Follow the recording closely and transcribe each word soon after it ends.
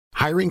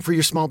Hiring for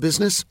your small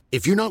business?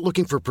 If you're not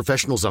looking for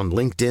professionals on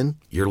LinkedIn,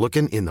 you're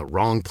looking in the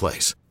wrong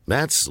place.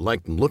 That's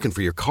like looking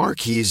for your car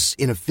keys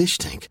in a fish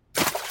tank.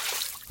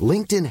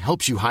 LinkedIn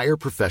helps you hire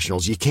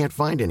professionals you can't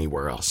find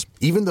anywhere else,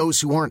 even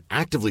those who aren't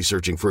actively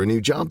searching for a new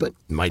job but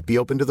might be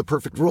open to the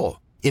perfect role.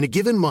 In a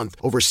given month,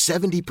 over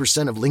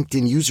 70% of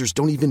LinkedIn users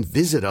don't even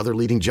visit other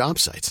leading job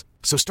sites.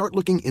 So start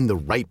looking in the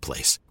right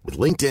place. With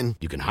LinkedIn,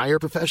 you can hire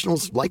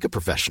professionals like a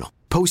professional.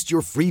 Post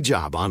your free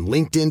job on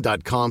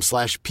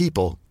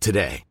linkedin.com/people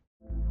today.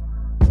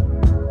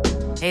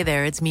 Hey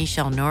there, it's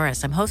Michelle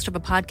Norris. I'm host of a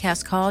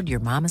podcast called Your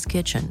Mama's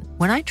Kitchen.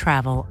 When I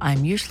travel,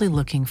 I'm usually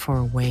looking for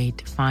a way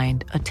to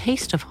find a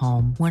taste of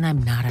home when I'm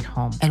not at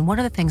home. And one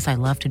of the things I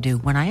love to do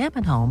when I am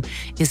at home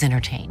is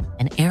entertain.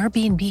 And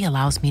Airbnb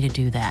allows me to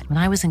do that. When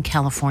I was in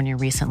California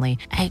recently,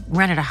 I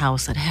rented a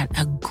house that had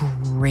a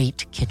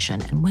great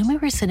kitchen. And when we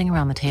were sitting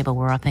around the table,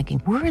 we're all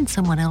thinking, we're in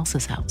someone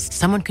else's house.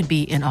 Someone could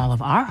be in all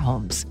of our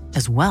homes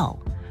as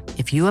well.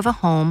 If you have a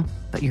home,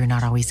 but you're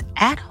not always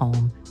at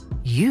home,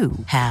 you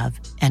have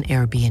an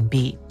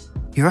Airbnb.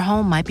 Your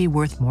home might be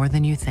worth more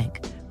than you think.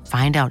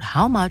 Find out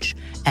how much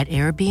at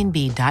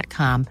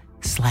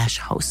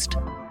airbnb.com/host.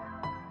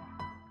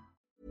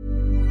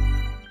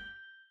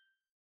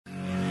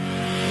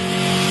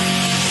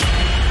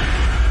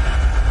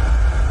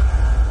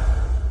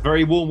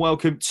 Very warm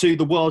welcome to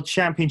the World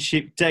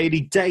Championship Daily.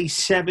 Day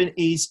 7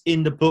 is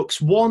in the books.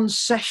 One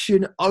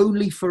session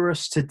only for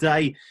us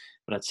today.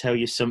 But I tell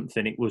you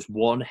something, it was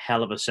one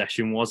hell of a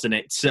session, wasn't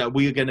it?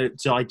 We are going to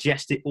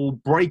digest it all,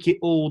 break it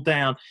all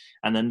down,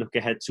 and then look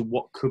ahead to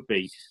what could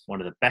be one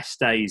of the best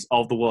days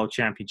of the World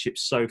Championship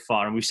so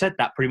far. And we've said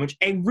that pretty much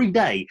every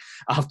day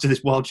after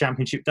this World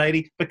Championship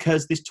Daily,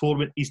 because this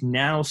tournament is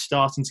now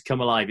starting to come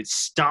alive. It's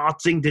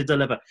starting to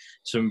deliver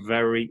some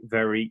very,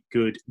 very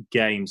good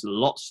games.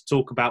 Lots to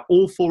talk about.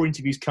 All 4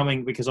 interviews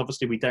coming, because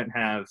obviously we don't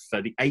have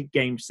the 8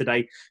 games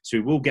today. So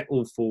we will get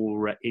all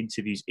 4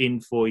 interviews in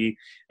for you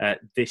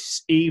this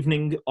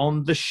evening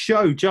on the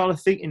show.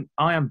 Jonathan,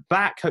 I am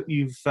back. Hope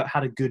you've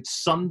had a good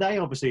Sunday.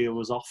 Obviously, I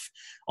was off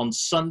on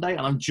Sunday,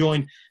 and I'm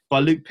joined by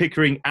Luke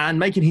Pickering, and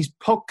making his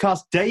podcast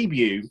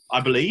debut,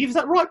 I believe. Is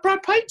that right,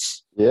 Brad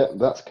Pates? Yeah,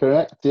 that's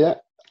correct, yeah.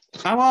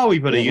 How are we,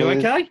 buddy? You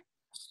okay?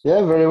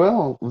 Yeah, very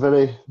well.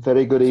 Very,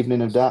 very good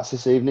evening of darts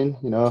this evening.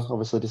 You know,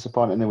 obviously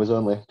disappointing there was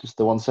only just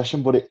the one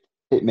session, but it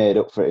made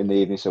up for it in the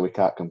evening, so we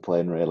can't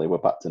complain, really. We're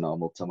back to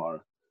normal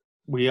tomorrow.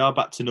 We are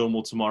back to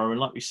normal tomorrow, and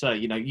like we say,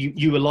 you know,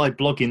 you were live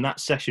blogging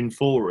that session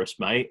for us,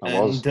 mate.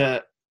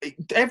 And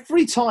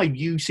every time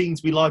you seem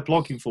to be live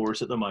blogging for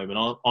us at the moment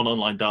on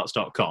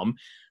onlinedarts.com,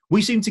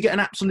 we seem to get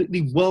an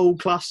absolutely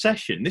world-class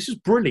session. This is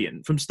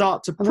brilliant from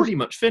start to pretty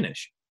much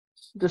finish.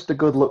 Just a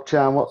good luck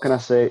charm. What can I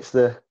say? It's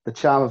the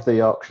charm of the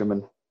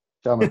Yorkshireman.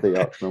 Charm of the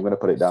Yorkshireman. I'm going to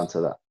put it down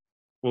to that.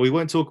 Well, we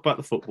won't talk about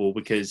the football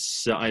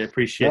because I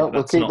appreciate no,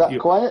 that's we'll keep that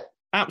quiet.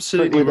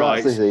 Absolutely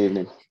right. This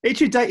evening.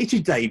 It's your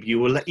debut.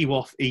 We'll let you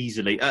off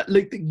easily.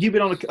 Luke, you've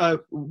been on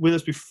with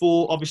us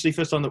before. Obviously,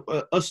 first time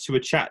that us two are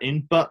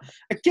chatting. But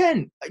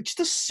again,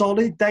 just a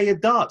solid day of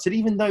darts. And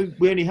even though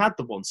we only had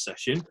the one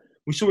session,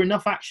 we saw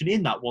enough action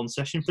in that one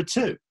session for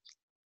 2.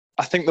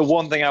 I think the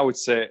one thing I would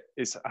say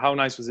is how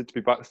nice was it to be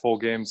back to 4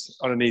 games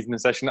on an evening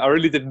session. I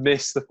really did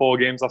miss the 4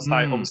 games last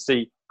night.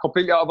 Obviously,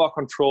 completely out of our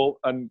control,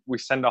 and we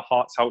send our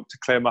hearts out to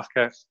Claire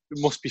Macker. It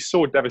must be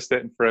so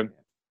devastating for him.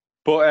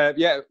 But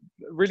yeah,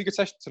 really good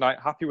session tonight.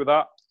 Happy with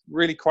that.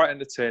 Really quite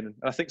entertaining.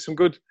 And I think some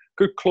good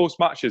close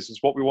matches is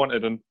what we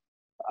wanted. And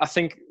I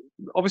think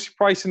obviously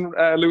Price and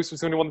Lewis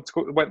was the only one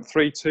that went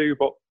 3-2.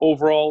 But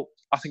overall,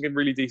 I think a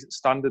really decent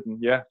standard.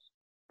 And yeah,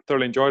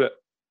 thoroughly enjoyed it.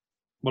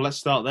 Well, let's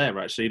start there,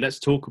 actually. Let's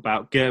talk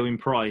about Gerwyn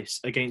Price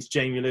against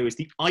Jamie Lewis,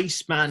 the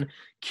Iceman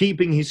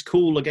keeping his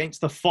cool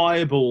against the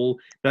fireball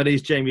that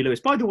is Jamie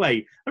Lewis. By the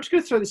way, I'm just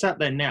going to throw this out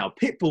there now.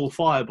 Pitbull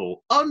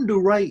Fireball,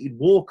 underrated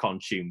walk-on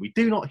tune. We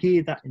do not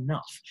hear that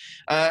enough.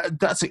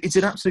 It's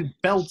an absolute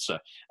belter.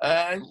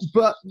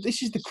 But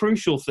this is the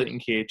crucial thing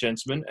here,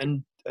 gentlemen.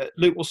 And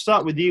Luke, we'll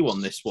start with you on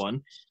this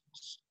one.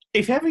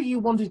 If ever you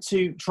wanted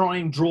to try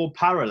and draw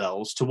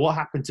parallels to what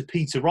happened to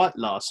Peter Wright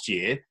last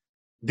year,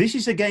 this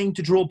is a game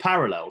to draw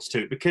parallels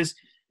to, because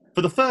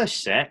for the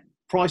first set,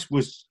 Price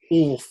was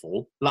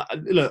awful. Like,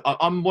 look,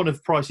 I'm one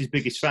of Price's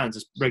biggest fans,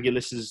 as regular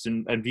listeners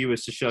and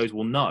viewers to shows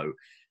will know.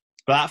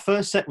 But that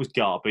first set was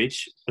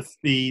garbage.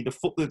 The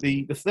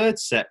third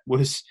set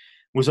was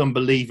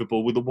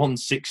unbelievable with the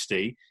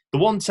 160. The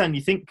 110,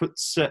 you think,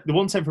 puts the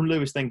 110 from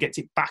Lewis then gets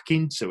it back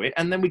into it,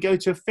 and then we go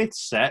to a fifth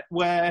set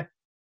where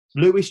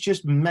Lewis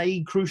just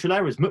made crucial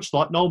errors, much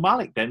like Noel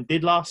Malik then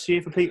did last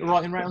year for Peter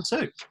Wright in round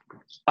 2.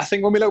 I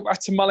think when we look back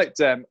to Malik,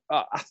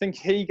 I think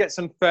he gets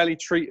unfairly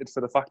treated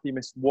for the fact he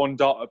missed one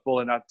dart at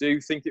Bull, and I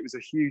do think it was a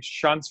huge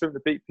chance for him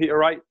to beat Peter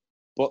Wright.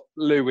 But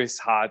Lewis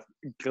had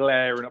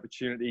glaring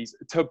opportunities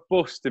to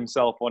bust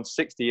himself on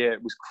 68.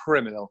 It was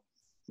criminal.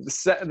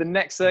 The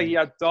next set, he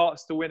had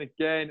darts to win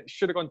again.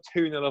 Should have gone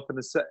 2-0 up in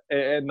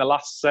the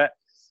last set.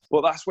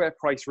 But that's where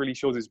Price really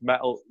shows his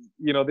mettle.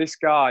 You know, this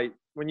guy,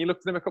 when you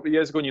looked at him a couple of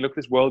years ago and you look at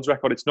his world's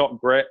record, it's not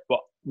great, but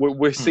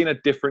we're seeing a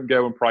different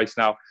Gerwyn Price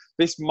now.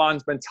 This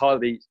man's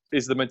mentality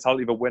is the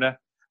mentality of a winner.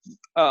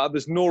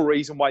 There's no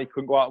reason why he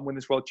couldn't go out and win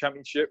this world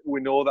championship.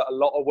 We know that a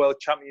lot of world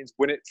champions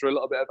win it through a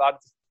little bit of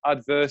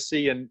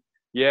adversity. And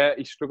yeah,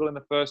 he struggled in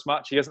the first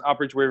match. He hasn't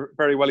averaged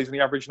very well. He's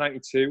only averaged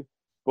 92.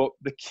 But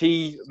the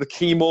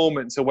key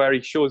moments are where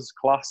he shows his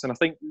class. And I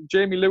think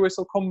Jamie Lewis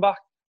will come back.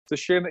 It's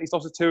a shame that he's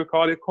lost to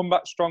Tuakali. He'll come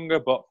back stronger.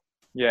 But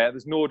yeah,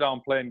 there's no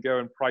downplaying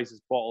Gerwyn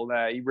Price's bottle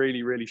there. He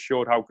really, really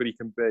showed how good he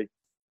can be.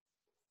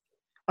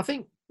 I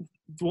think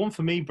the one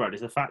for me, Brad,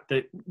 is the fact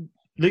that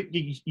Luke,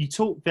 you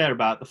talked there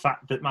about the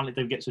fact that Malik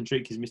don't get some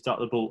trick because he missed out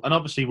the ball. And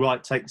obviously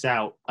Wright takes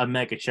out a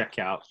mega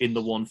checkout in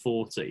the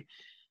 140.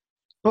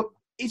 But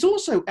it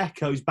also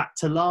echoes back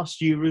to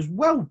last year as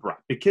well, Brad,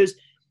 because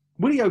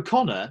Willie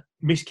O'Connor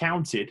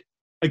miscounted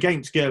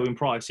against Gerwyn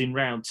Price in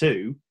round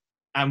 2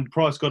 and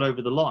Price got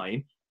over the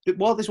line. But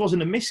while this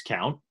wasn't a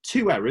miscount,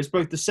 2 errors,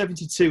 both the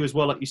 72 as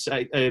well, like you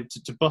say,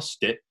 to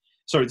bust it.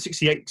 Sorry, the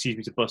 68,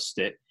 to bust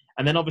it.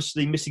 And then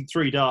obviously missing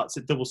 3 darts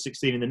at double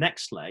 16 in the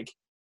next leg.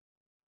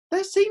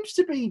 There seems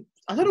to be,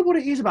 I don't know what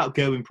it is about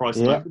Gerwyn Price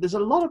tonight, but there's a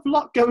lot of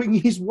luck going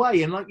his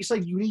way. And like you say,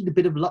 you need a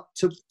bit of luck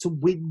to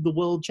win the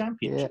World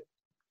Championship.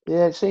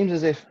 Yeah, it seems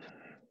as if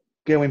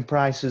Gerwyn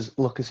Price's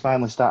luck has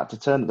finally started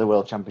to turn at the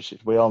World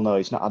Championship. We all know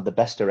he's not had the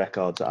best of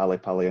records at Ali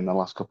Pali in the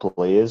last couple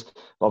of years.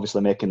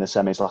 Obviously making the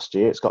semis last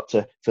year, it's got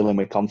to fill him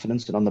with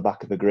confidence, and on the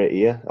back of a great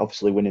year,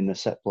 obviously winning the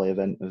set play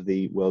event of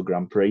the World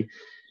Grand Prix,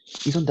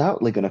 he's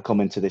undoubtedly going to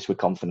come into this with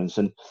confidence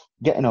and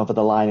getting over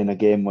the line in a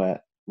game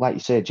where, like you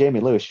say,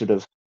 Jamie Lewis should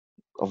have,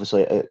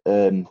 obviously at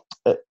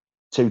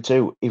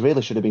 2-2, he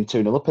really should have been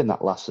 2-0 up in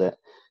that last set.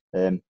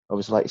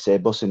 Obviously, like you say,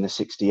 busing the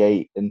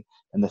 68 and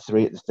the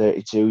 3 at the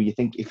 32. You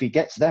think if he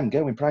gets them,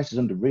 Gerwyn Price is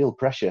under real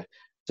pressure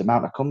to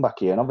mount a comeback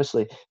here. And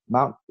obviously,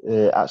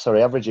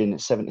 averaging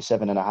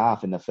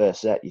 77.5 in the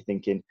first set, you're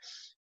thinking,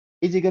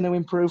 is he going to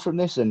improve from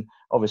this? And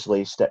obviously,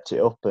 he stepped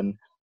it up. And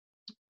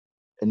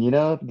you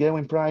know,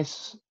 Gerwyn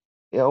Price,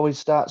 he always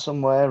starts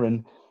somewhere,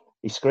 and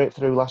he scraped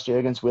through last year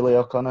against Willie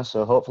O'Connor.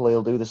 So hopefully,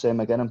 he'll do the same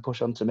again and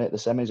push on to make the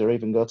semis or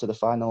even go to the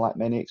final like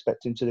many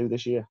expect him to do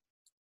this year.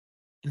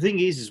 The thing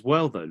is, as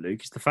well, though,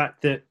 Luke, is the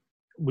fact that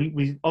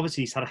we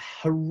obviously he's had a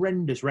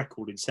horrendous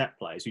record in set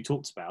play, as we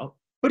talked about,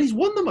 but he's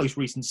won the most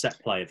recent set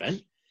play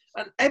event.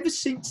 And ever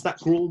since that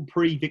Grand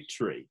Prix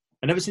victory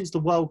and ever since the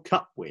World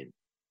Cup win,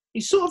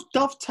 he's sort of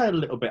dovetailed a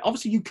little bit.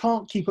 Obviously, you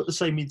can't keep up the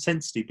same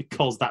intensity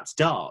because that's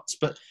darts,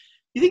 but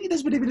you think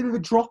there's been a bit of a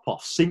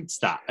drop-off since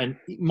that, and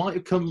it might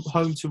have come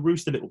home to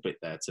roost a little bit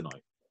there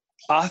tonight?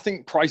 I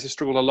think Price has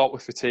struggled a lot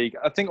with fatigue.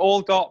 I think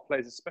all dart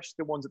players, especially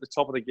the ones at the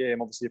top of the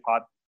game, obviously have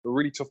had a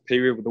really tough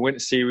period with the Winter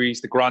Series,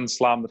 the Grand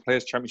Slam, the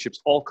Players'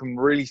 Championships, all come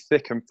really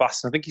thick and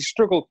fast. And I think he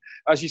struggled,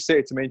 as you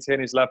say, to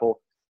maintain his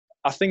level.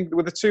 I think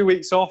with the 2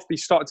 weeks off, he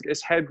started to get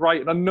his head right.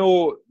 And I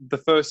know the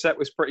first set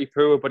was pretty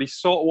poor, but he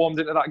sort of warmed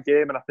into that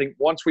game. And I think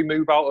once we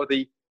move out of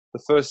the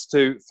first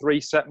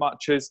 2-3 set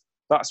matches,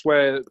 that's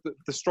where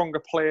the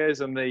stronger players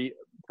and the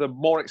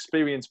more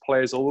experienced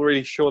players will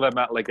really show their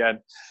mettle again.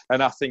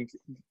 And I think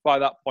by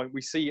that point,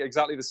 we see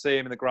exactly the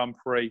same in the Grand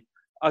Prix.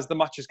 As the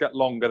matches get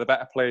longer, the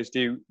better players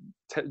do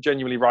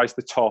genuinely rise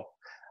to the top.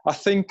 I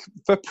think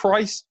for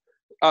Price,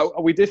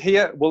 we did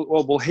hear,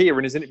 we'll hear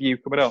in his interview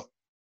coming up,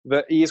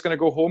 that he is going to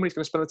go home and he's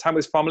going to spend the time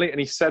with his family. And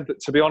he said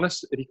that, to be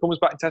honest, if he comes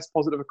back and tests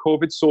positive for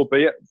COVID, so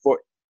be it. But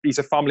he's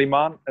a family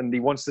man and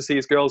he wants to see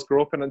his girls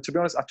grow up. And to be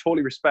honest, I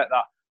totally respect that.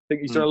 I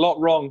think he's done a lot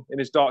wrong in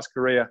his darts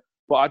career,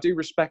 but I do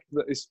respect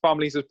that his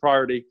family's his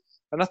priority.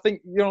 And I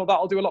think, you know,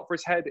 that'll do a lot for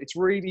his head. It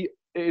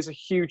is a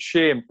huge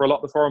shame for a lot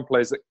of the foreign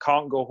players that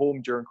can't go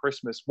home during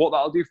Christmas. What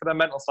that'll do for their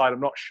mental side, I'm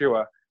not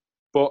sure.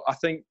 But I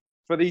think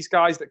for these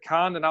guys that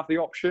can and have the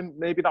option,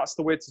 maybe that's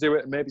the way to do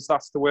it. And maybe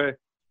that's the way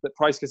that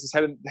Price gets his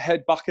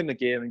head back in the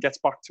game and gets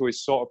back to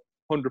his sort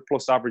of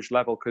 100-plus average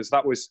level, because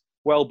that was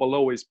well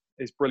below his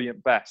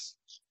brilliant best.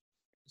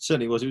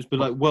 Certainly was. It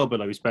was well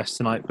below his best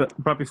tonight. But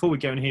Brad, before we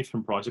go and hear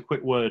from Price, a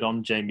quick word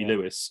on Jamie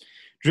Lewis.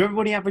 Do you remember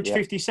when he averaged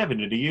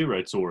 57 at a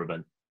Euro Tour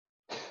event?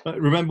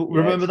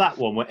 Remember that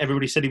one where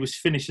everybody said he was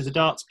finished as a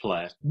darts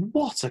player?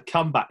 What a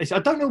comeback. I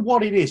don't know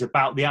what it is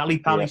about the Ali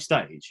Pali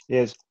stage.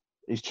 Yes,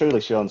 he's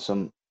truly shown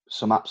some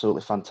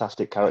absolutely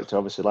fantastic character.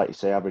 Obviously, like you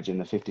say, averaging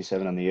the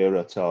 57 on the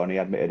Euro Tour, and he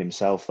admitted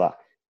himself that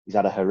he's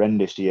had a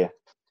horrendous year.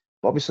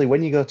 But obviously,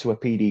 when you go to a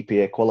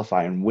PDPA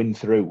qualifier and win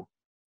through,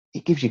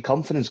 it gives you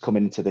confidence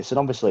coming into this. And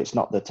obviously, it's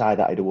not the tie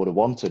that he would have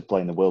wanted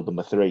playing the world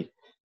number 3.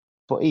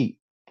 But he,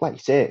 like you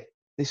say,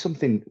 there's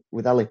something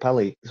with Ali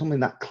Pali, something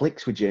that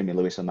clicks with Jamie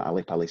Lewis on that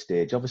Ali Pali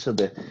stage. Obviously,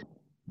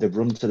 the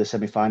run to the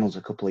semi-finals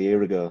a couple of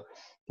years ago,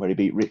 where he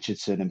beat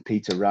Richardson and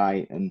Peter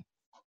Wright, and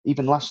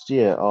even last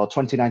year, or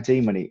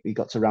 2019, when he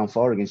got to round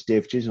 4 against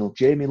Dave Chisnell,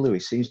 Jamie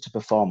Lewis seems to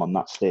perform on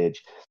that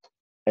stage.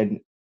 And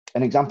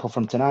an example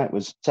from tonight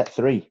was set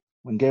 3,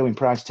 when Gerwyn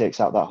Price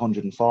takes out that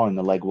 104 in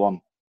the leg 1,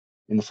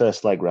 in the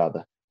first leg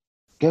rather.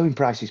 Gerwyn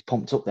Price is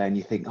pumped up there, and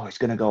you think, oh, he's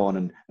going to go on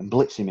and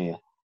blitz him here.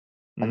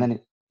 And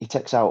then he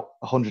takes out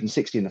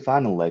 160 in the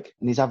final leg,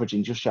 and he's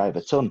averaging just shy of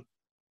a ton.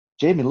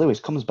 Jamie Lewis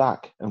comes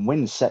back and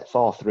wins set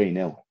 4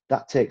 3-0.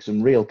 That takes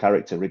some real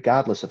character,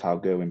 regardless of how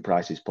Gerwyn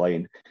Price is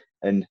playing.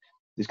 And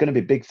there's going to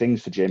be big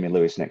things for Jamie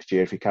Lewis next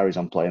year if he carries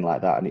on playing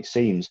like that. And it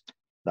seems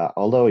that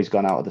although he's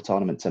gone out of the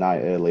tournament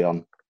tonight early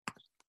on,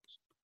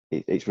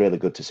 it's really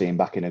good to see him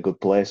back in a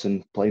good place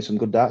and playing some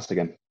good darts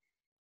again.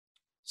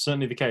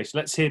 Certainly the case.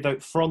 Let's hear, though,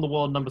 from the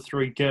world number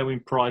 3,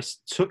 Gerwyn Price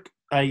took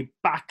a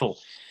battle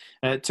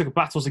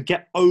to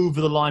get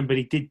over the line, but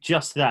he did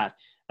just that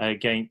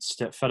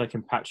against fellow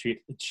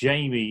compatriot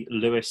Jamie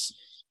Lewis.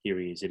 Here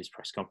he is at his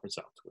press conference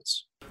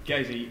afterwards.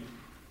 Gazy,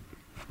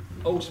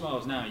 all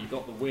smiles now, you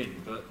got the win,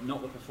 but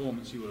not the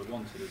performance you would have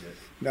wanted, is it?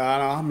 No,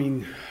 I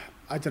mean,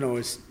 I don't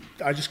know.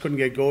 I just couldn't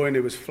get going.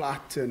 It was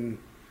flat, and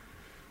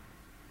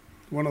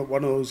one of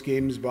those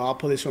games. But I'll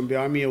put this one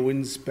behind me. A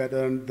win's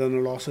better than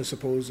a loss, I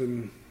suppose.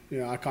 And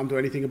I can't do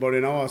anything about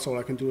it now. That's all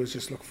I can do is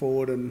just look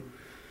forward and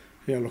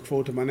look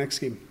forward to my next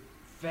game.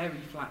 Very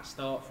flat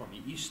start from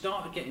you. You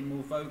started getting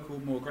more vocal,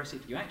 more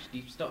aggressive. You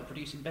actually started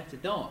producing better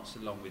darts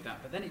along with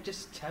that, but then it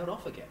just tailed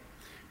off again.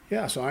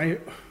 Yeah, so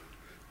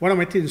when I'm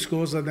hitting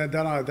scores, then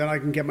I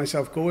can get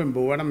myself going.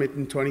 But when I'm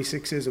hitting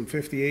 26s and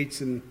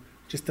 58s, and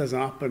it just doesn't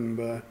happen.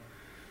 But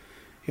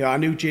I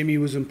knew Jamie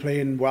wasn't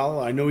playing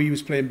well. I know he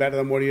was playing better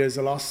than what he has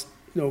the last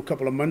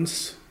couple of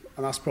months,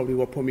 and that's probably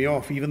what put me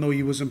off. Even though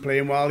he wasn't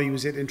playing well, he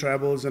was hitting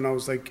trebles, and I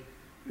was like,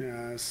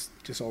 it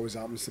just always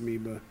happens to me.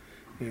 But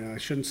I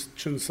shouldn't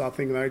start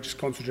thinking that I just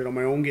concentrate on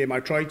my own game. I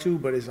try to,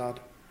 but it's hard.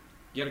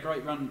 You had a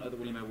great run at the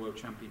William Hill World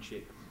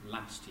Championship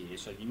last year,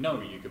 so you know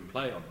you can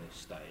play on this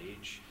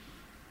stage.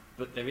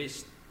 But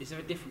is there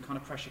a different kind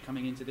of pressure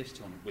coming into this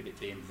tournament with it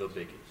being the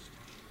biggest?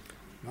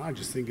 No, I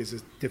just think it's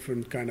a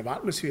different kind of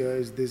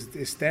atmosphere.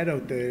 There's dead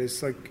out there.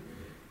 It's like,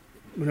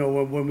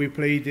 when we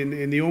played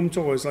in the home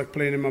tour, it's like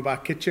playing in my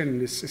back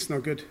kitchen. It's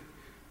not good.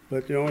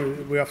 But,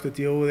 we have to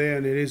deal with it,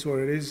 and it is what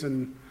it is.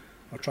 And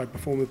I'll try to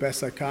perform the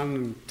best I can.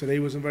 And today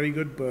wasn't very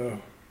good, but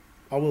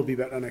I will be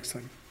better next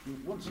time.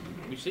 Once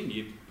we've seen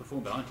you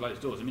perform behind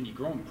closed doors. I mean, your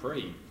Grand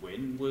Prix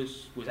win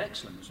was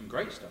excellent. There's some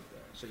great stuff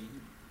there. So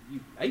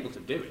you're able to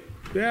do it.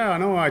 Yeah, I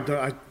know.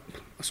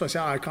 That's why I say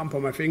I can't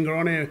put my finger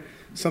on it.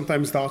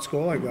 Sometimes darts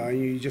go like that.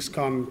 You just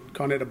can't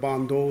hit a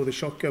barn door with a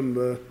shotgun.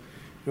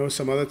 But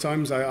some other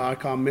times I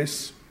can't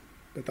miss.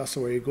 But that's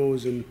the way it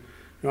goes. And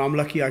I'm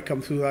lucky I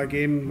come through that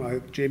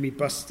game. Jamie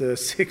bust the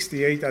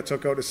 68. I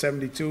took out a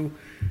 72.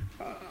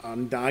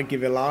 And I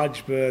give it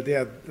large, but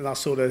that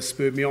sort of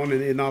spurred me on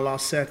in our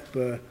last set.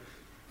 But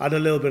I had a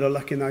little bit of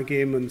luck in that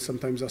game, and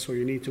sometimes that's what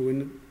you need to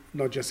win,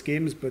 not just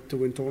games, but to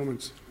win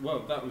tournaments.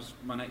 Well, that was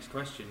my next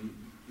question.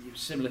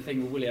 Similar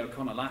thing with Willie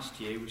O'Connor last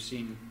year. We've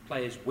seen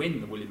players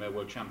win the William Hill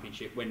World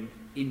Championship when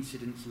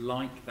incidents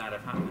like that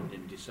have happened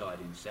in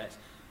deciding sets.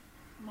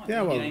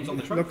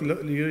 Look,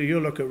 you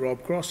look at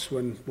Rob Cross.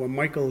 When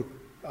Michael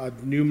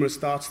had numerous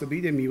starts to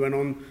beat him, he went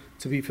on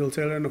to beat Phil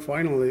Taylor in the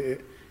final.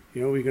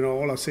 We can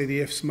all say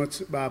the ifs,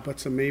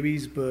 buts and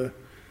maybes, but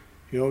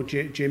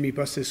Jamie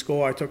busted his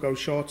score. I took out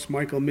shots.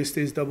 Michael missed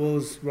his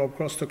doubles. Rob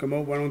Cross took him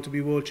out, went on to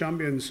be world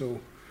champion. So,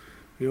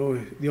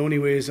 the only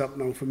way is up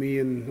now for me,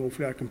 and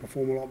hopefully I can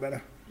perform a lot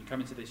better. You come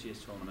into this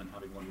year's tournament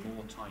having won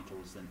more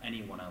titles than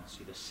anyone else.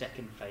 You're the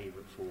second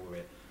favourite for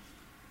it.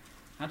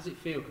 How does it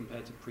feel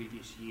compared to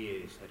previous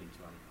years heading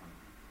to Ali Pali?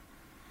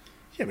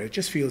 Yeah, but it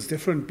just feels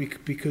different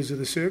because of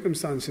the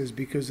circumstances,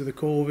 because of the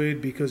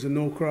COVID, because of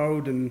no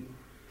crowd, and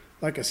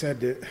like I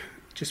said, it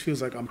just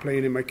feels like I'm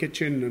playing in my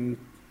kitchen and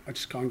I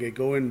just can't get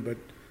going. But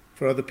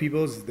for other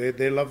people,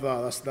 they love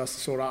that. That's the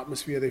sort of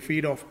atmosphere they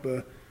feed off.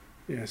 But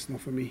it's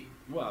not for me.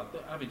 Well,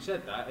 having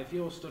said that, if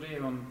you're stood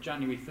here on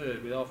January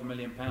 3rd with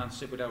 £500,000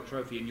 Citadel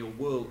Trophy and you're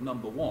world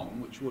number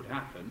one, which would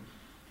happen,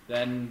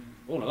 then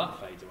all of that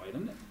fades away,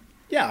 doesn't it?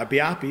 Yeah, I'd be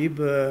happy,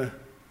 but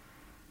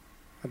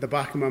at the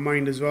back of my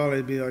mind as well,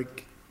 it'd be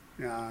like,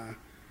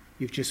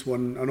 you've just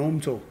won an home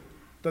tour.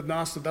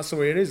 That's the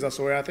way it is. That's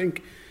the way I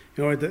think.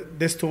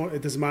 This tour,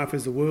 it doesn't matter if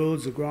it's the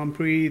Worlds, the Grand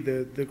Prix,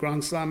 the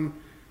Grand Slam,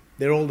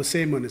 they're all the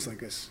same when it's like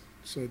this.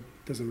 So it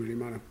doesn't really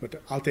matter.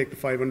 But I'll take the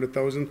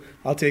 500,000.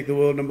 I'll take the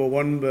world number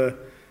one, but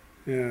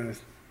it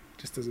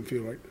just doesn't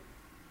feel right.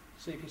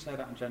 See if you say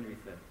that on January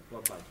 3rd.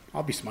 Well played.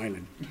 I'll be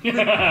smiling.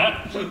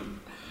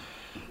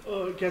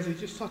 Gezi,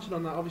 just touching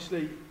on that,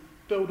 obviously,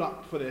 build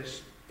up for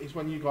this is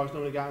when you guys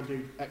normally go out and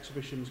do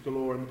exhibitions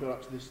galore and build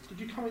up to this. Did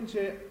you come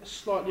into it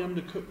slightly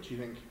undercooked, do you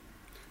think?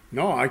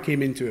 No, I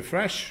came into it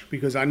fresh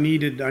because I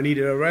needed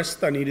a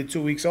rest. I needed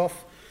 2 weeks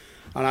off,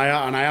 and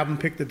I haven't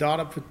picked the dart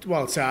up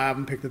I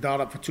haven't picked the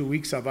dart up for 2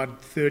 weeks. I've had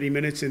 30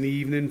 minutes in the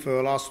evening for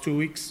the last 2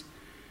 weeks.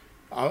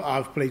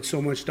 I've played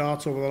so much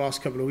darts over the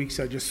last couple of weeks.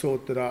 I just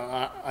thought that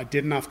I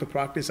didn't have to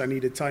practice. I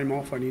needed time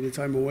off. I needed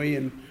time away,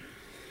 and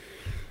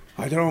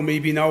I don't know.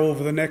 Maybe now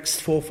over the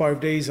next 4 or 5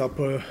 days, I'll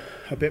put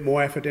a bit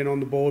more effort in on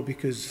the board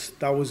because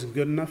that wasn't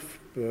good enough.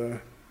 But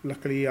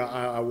luckily,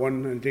 I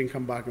won and it didn't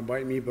come back and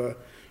bite me. But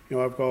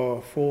I've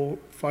got 4,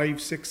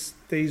 5, 6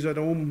 days at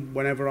home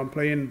whenever I'm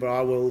playing, but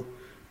I will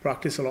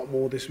practice a lot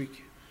more this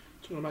week.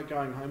 Talking about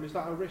going home, is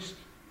that a risk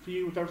for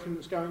you with everything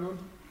that's going on?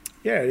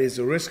 Yeah, it is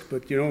a risk,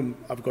 but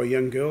I've got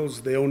young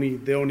girls. They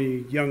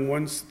only young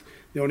once.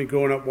 They only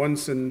grown up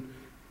once, and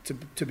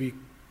to be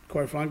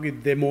quite frankly,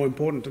 they're more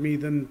important to me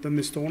than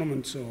this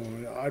tournament. So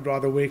I'd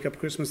rather wake up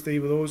Christmas Day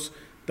with those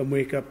than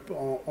wake up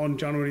on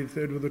January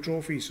the 3rd with a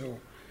trophy. So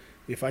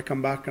if I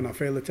come back and I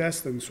fail the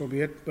test, then so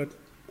be it. But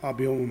I'll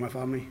be home with my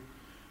family.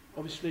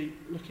 Obviously,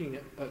 looking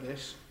at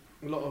this,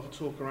 a lot of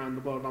talk around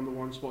the world number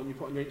one spot, and you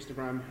put on your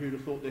Instagram, who'd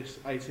have thought this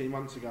 18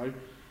 months ago?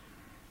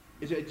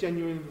 Is it a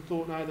genuine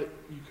thought now that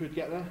you could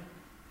get there?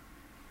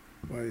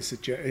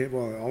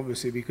 Well,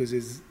 obviously, because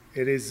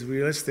it is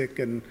realistic,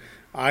 and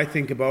I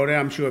think about it.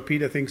 I'm sure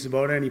Peter thinks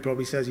about it, and he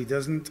probably says he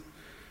doesn't.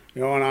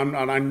 And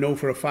I know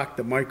for a fact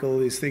that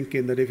Michael is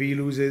thinking that if he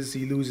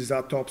loses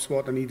that top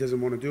spot, and he doesn't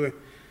want to do it.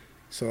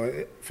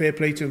 So fair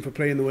play to him for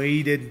playing the way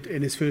he did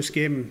in his first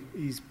game.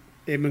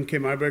 Him and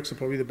Kim Huybrechts are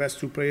probably the best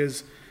two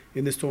players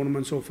in this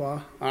tournament so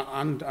far,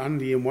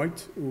 and Ian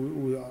White,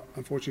 who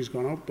unfortunately has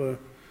gone out. But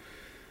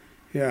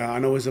yeah, I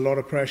know there's a lot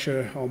of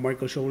pressure on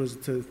Michael's shoulders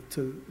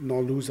to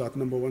not lose that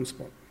number one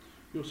spot.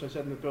 You also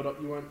said in the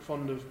build-up you weren't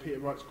fond of Peter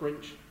Wright's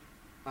Grinch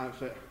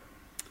outfit.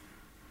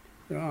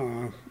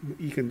 Yeah,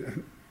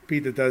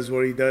 Peter does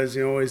what he does.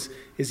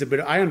 Is a bit.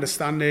 I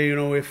understand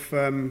it.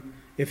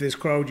 If there's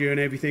crowd here and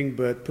everything,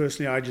 but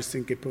personally, I just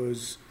think it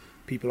puts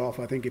people off.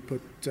 I think it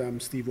put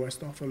Steve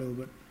West off a little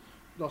bit.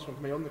 Last one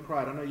for me on the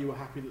crowd. I know you were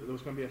happy that there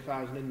was going to be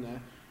 1,000 in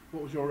there.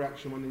 What was your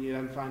reaction when you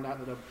then found out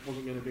that there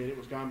wasn't going to be and it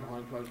was going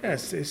behind closed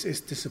doors? Yes, it's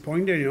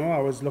disappointing. I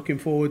was looking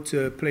forward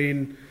to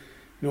playing,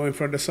 in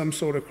front of some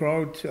sort of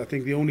crowd. I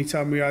think the only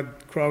time we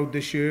had crowd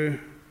this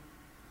year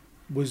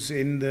was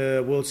in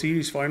the World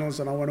Series finals,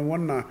 and I would have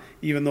won that,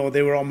 even though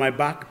they were on my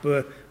back.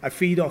 But I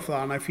feed off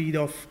that, and I feed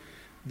off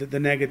the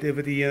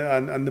negativity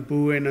and the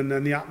booing and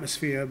then the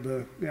atmosphere.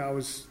 But yeah, I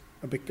was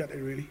a bit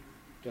gutted, really.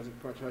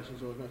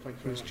 Congratulations, no, thank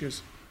you very much.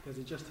 Cheers.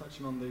 Dessie, just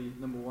touching on the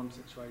number one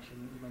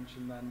situation that you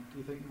mentioned then, do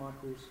you think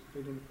Michael's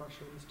feeling the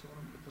pressure in this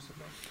tournament because of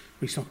that?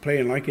 He's not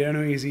playing like it,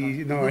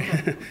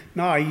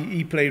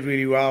 he played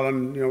really well,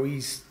 and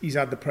he's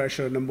had the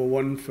pressure of number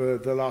one for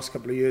the last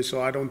couple of years,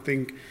 so I don't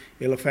think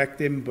it'll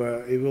affect him,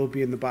 but it will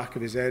be in the back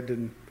of his head.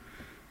 And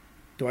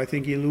do I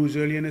think he'll lose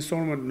early in this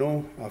tournament?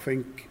 No, I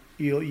think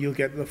he'll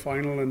get to the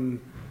final,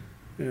 and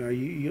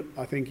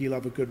I think he'll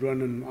have a good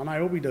run, and I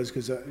hope he does,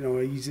 because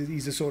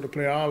he's the sort of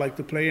player I like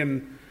to play,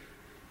 and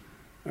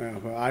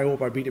I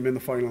hope I beat him in the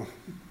final.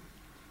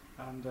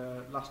 And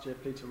last year,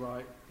 Peter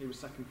Wright, he was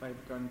second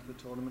favourite going into the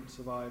tournament,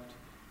 survived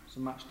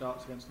some match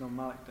darts against Noel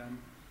Malik then.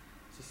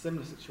 It's a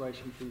similar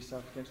situation for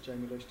yourself against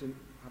Jamie Lewis. Didn't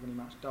have any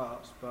match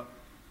darts, but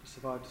you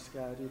survived a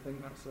scare. Do you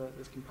think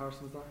there's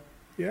comparisons there?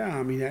 Yeah,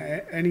 I mean,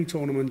 any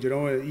tournament,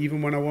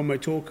 even when I won my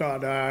tour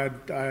card, I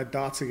had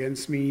darts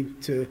against me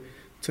to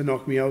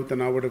knock me out,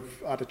 and I would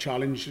have had a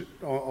challenge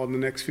on the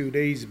next few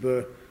days,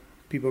 but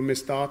people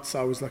missed darts.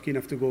 I was lucky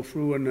enough to go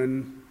through, and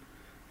then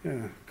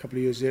a couple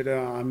of years later,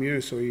 I'm here,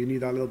 so you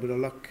need that little bit of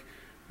luck,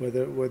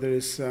 whether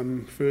it's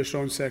first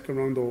round, second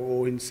round,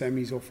 or in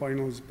semis or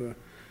finals. But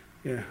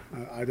yeah,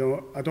 I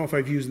don't know if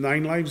I've used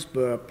 9 lives,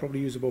 but I've probably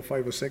used about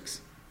 5 or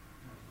 6.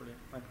 Brilliant.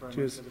 Thank you very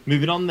Cheers. much.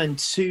 Moving on then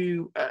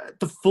to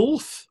the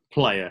fourth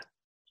player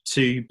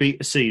to beat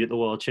a seed at the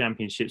World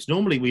Championships.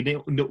 Normally,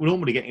 we're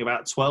normally getting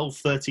about 12,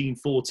 13,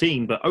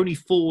 14, but only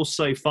 4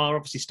 so far.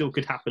 Obviously, still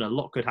could happen. A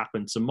lot could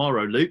happen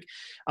tomorrow, Luke.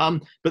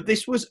 But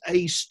this was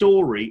a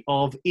story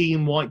of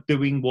Ian White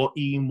doing what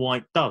Ian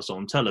White does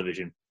on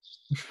television.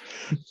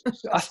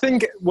 I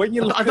think when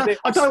you look at it,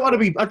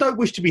 I don't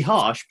wish to be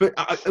harsh, but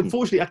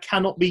unfortunately, I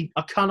cannot be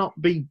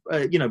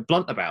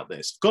blunt about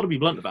this. Got to be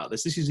blunt about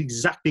this. This is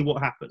exactly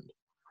what happened.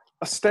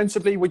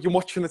 Ostensibly, when you're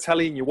watching the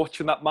telly and you're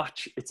watching that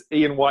match, it's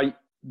Ian White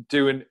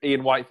doing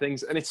Ian White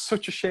things, and it's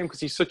such a shame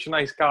because he's such a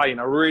nice guy, and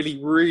I really,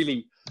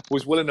 really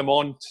was willing him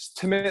on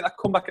to make that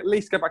comeback, at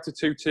least get back to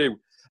 2-2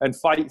 and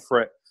fight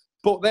for it.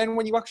 But then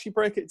when you actually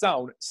break it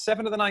down,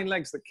 7 of the 9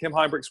 legs that Kim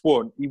Huybrechts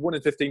won, he won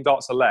in 15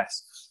 darts or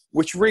less,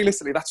 which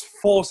realistically, that's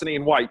forcing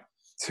Ian White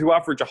to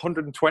average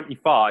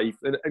 125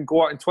 and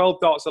go out in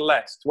 12 darts or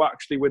less to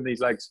actually win these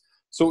legs.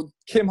 So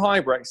Kim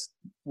Huybrechts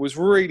was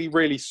really,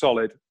 really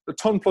solid. A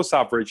ton plus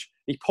average.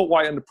 He put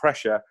White under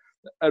pressure,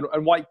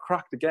 and White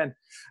cracked again.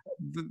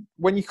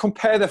 When you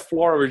compare their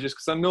floor averages,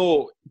 because I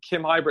know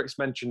Kim Huybrechts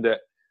mentioned it,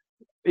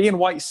 Ian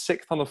White's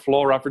 6th on the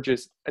floor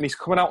averages, and he's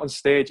coming out on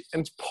stage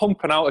and he's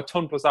pumping out a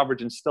ton plus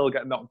average and still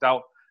getting knocked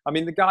out. I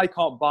mean, the guy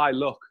can't buy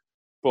luck,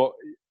 but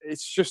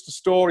it's just a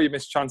story of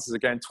missed chances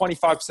again.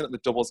 25% of the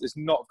doubles is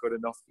not good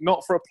enough,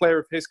 not for a player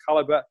of his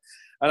calibre.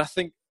 And I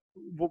think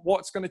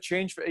what's going to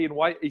change for Ian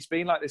White, he's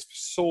been like this for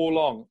so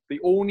long. The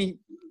only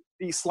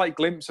slight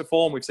glimpse of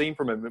form we've seen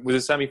from him was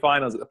the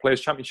semi-finals at the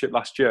Players' Championship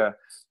last year.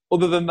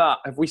 Other than that,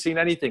 have we seen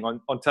anything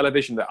on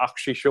television that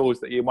actually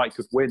shows that Ian White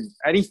could win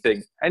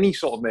anything, any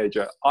sort of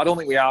major? I don't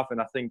think we have, and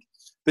I think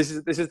this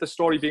is the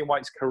story of Ian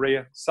White's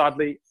career,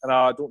 sadly, and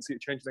I don't see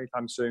it changing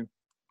anytime soon.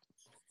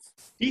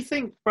 Do you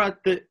think, Brad,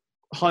 that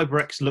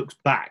Huybrechts looks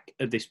back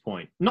at this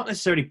point? Not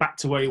necessarily back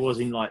to where he was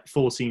in like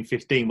 14,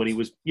 15 when he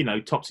was,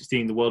 top 16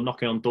 in the world,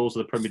 knocking on doors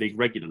of the Premier League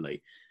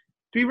regularly.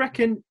 Do you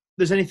reckon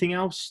there's anything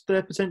else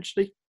there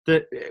potentially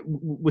that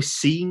we're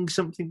seeing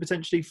something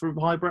potentially from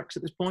Huybrechts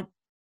at this point?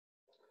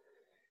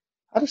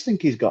 I just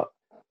think he's got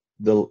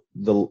the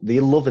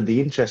love and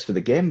the interest for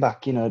the game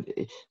back. You know,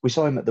 we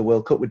saw him at the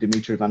World Cup with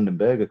Dimitri van den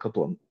Berg a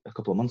couple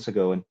of months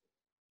ago, and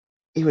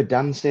he was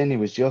dancing, he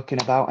was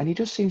joking about, and he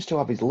just seems to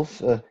have his love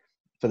for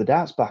the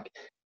darts back.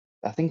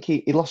 I think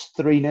he lost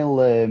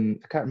 3-0.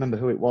 I can't remember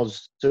who it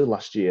was to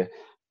last year,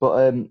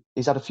 but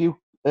he's had a few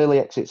early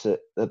exits at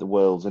the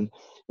Worlds, and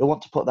he'll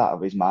want to put that out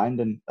of his mind.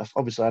 And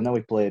obviously, I know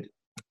he played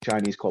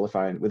Chinese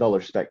qualifying. With all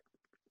respect,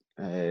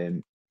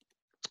 Di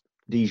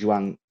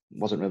Zhuang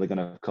wasn't really going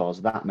to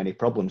cause that many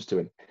problems to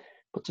him.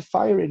 But to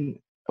fire in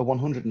a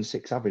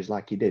 106 average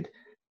like he did,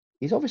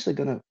 he's obviously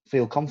going to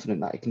feel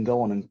confident that he can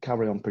go on and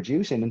carry on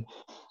producing.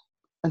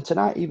 And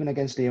tonight, even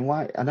against Ian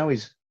White, I know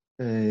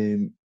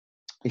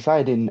he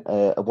fired in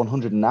a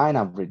 109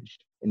 average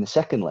in the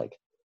second leg.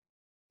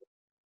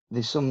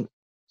 There's some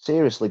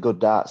seriously good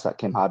darts that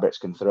Kim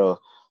Huybrechts can throw,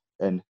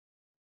 and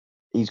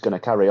he's going to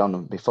carry on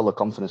and be full of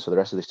confidence for the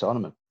rest of this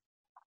tournament.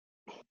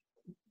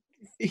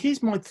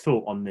 Here's my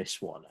thought on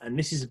this one, and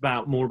this is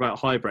more about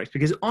Huybrechts,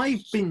 because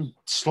I've been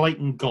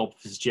slating Gob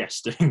for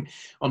suggesting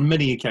on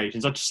many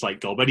occasions. I just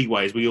slate Gob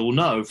anyway, as we all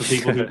know, for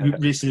people who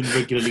listen and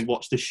regularly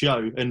watch the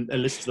show and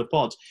listen to the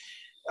pods.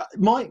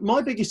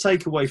 My biggest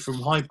takeaway from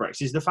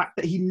Huybrechts is the fact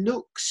that he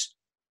looks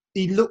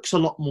a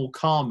lot more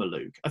calmer,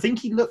 Luke. I think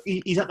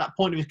he's at that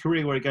point of his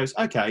career where he goes,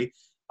 okay,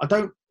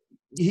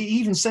 he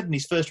even said in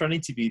his first round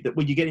interview that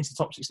when you get into the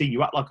top 16,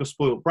 you act like a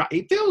spoiled brat.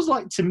 It feels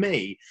like to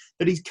me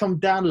that he's come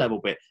down a level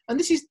bit. And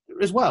this is,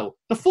 as well,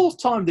 the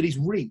fourth time that he's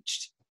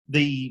reached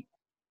the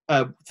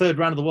third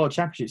round of the World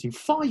Championships in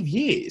 5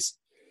 years.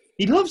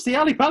 He loves the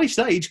Ali Pali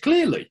stage,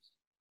 clearly.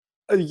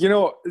 You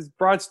know,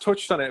 Brad's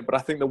touched on it, but I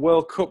think the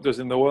World Cup does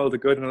in the world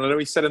of good. And I know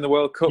he said in the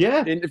World Cup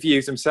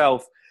interviews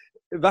himself,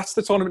 that's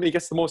the tournament he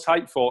gets the most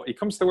hype for. He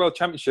comes to the World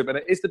Championship, and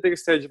it is the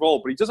biggest stage of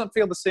all, but he doesn't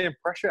feel the same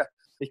pressure.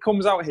 He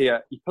comes out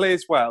here, he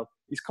plays well.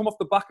 He's come off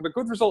the back of a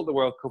good result at the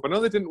World Cup. I know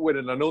they didn't win,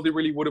 and I know they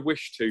really would have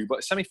wished to,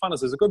 but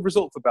semi-finals is a good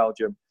result for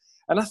Belgium.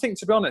 And I think,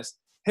 to be honest,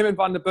 him and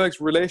Van den Berg's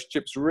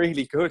relationship's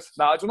really good.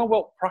 Now, I don't know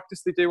what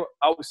practice they do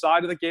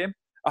outside of the game.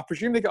 I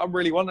presume they get on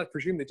really well, and I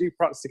presume they do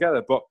practice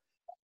together, but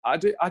I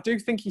do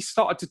think he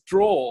started to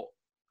draw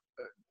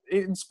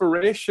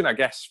inspiration, I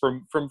guess,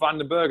 from Van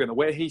den Berg and the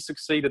way he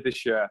succeeded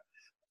this year,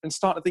 and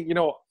start to think, you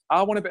know,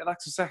 I want a bit of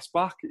that success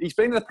back. He's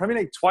been in the Premier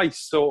League twice,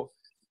 so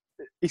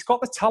he's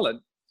got the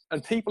talent,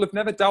 and people have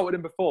never doubted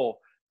him before.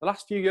 The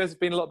last few years have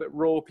been a little bit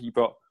ropey,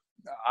 but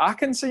I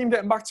can see him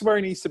getting back to where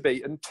he needs to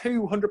be. And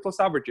 200-plus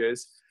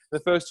averages in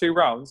the first two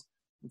rounds,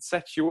 it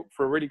sets you up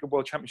for a really good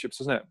World Championships,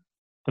 doesn't it?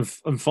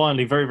 And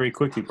finally, very, very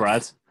quickly,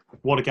 Brad,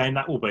 what a game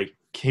that will be.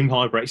 Kim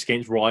Huybrechts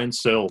against Ryan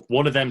Searle.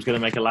 One of them's going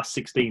to make a last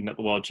 16 at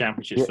the World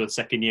Championships for the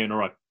second year in a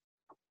row.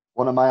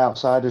 One of my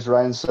outsiders,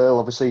 Ryan Searle,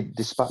 obviously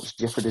dispatched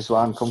Jeffrey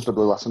Deswan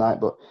comfortably last night.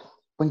 But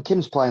when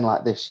Kim's playing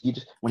like this,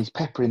 when he's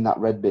peppering that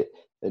red bit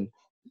and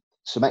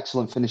some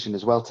excellent finishing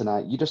as well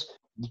tonight,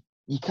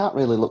 you can't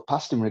really look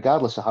past him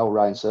regardless of how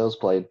Ryan Searle's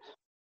playing.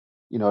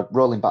 You know,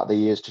 rolling back the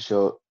years to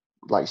show,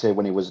 like you say,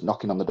 when he was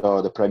knocking on the door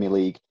of the Premier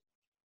League,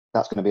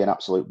 that's going to be an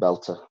absolute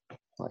belter,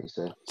 like you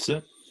say.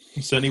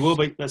 It certainly will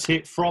be. Let's hear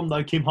it from,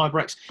 though, Kim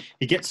Huybrechts.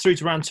 He gets through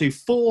to round two.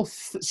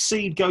 Fourth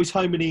seed goes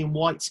home in Ian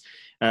White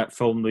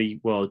from the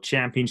World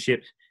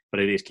Championship.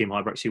 But it is Kim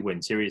Huybrechts who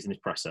wins. Here he is in his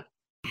presser.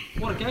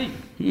 What a game.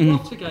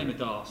 What a game of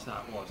darts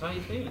that was. How are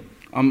you feeling?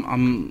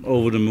 I'm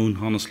over the moon,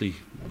 honestly.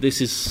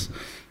 This is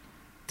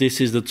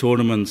the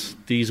tournament.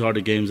 These are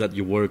the games that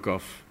you work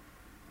off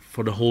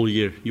for the whole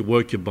year. You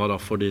work your butt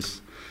off for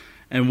this.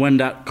 And when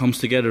that comes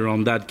together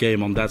on that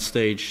game, on that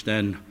stage,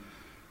 then,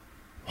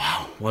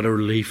 wow, what a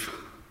relief.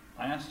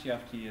 I asked you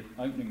after your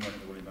opening run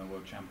at the William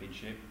World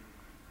Championship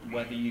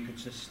whether you could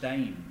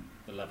sustain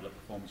the level of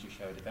performance you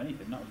showed. If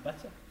anything, that was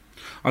better.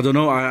 I don't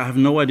know. I have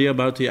no idea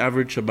about the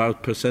average,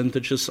 about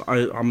percentages.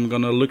 I'm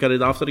going to look at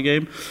it after the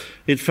game.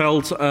 It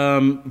felt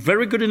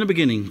very good in the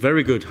beginning,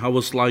 very good. I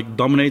was like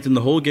dominating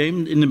the whole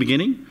game in the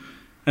beginning.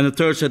 And the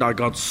third set, I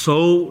got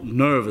so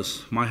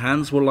nervous. My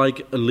hands were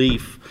like a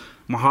leaf.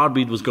 My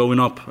heartbeat was going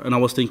up. And I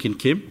was thinking,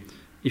 Kim,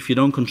 if you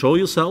don't control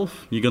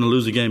yourself, you're going to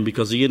lose the game,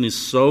 because Ian is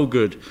so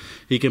good.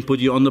 He can put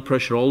you under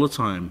pressure all the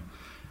time.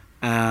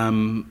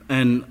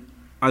 And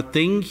I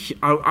think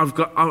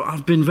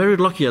I've been very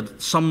lucky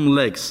at some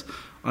legs.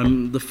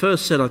 The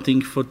first set, I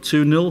think, for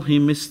 2-0, he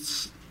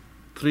missed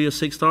 3 or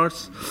 6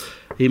 darts.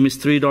 He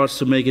missed 3 darts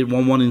to make it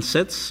 1-1 in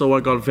sets, so I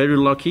got very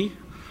lucky.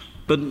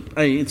 But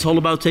hey, it's all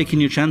about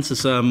taking your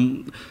chances.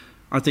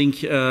 I think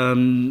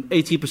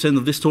 80%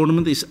 of this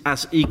tournament is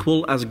as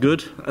equal, as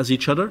good as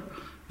each other.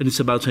 And it's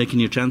about taking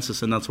your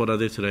chances, and that's what I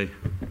did today.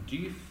 Do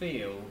you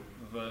feel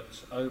that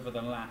over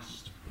the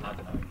last, I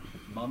don't know,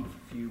 month,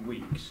 few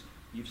weeks,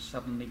 you've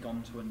suddenly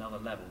gone to another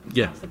level?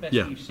 That's the best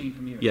you've seen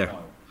from you in a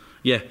while.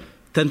 Yeah,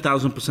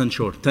 10,000%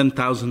 sure.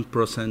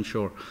 10,000%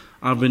 sure.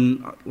 I've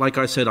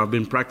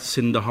been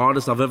practicing the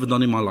hardest I've ever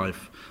done in my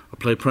life. I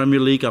played Premier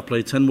League, I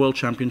played 10 World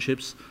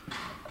Championships.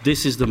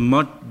 this is the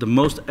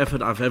most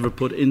effort I've ever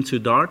put into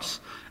darts,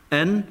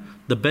 and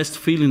the best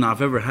feeling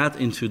I've ever had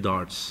into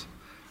darts.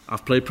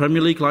 I've played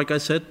Premier League, like I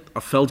said. I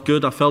felt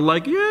good. I felt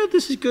like, yeah,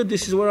 this is good.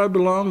 This is where I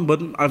belong. But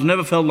I've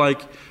never felt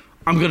like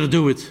I'm going to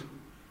do it.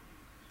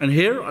 And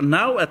here,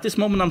 now, at this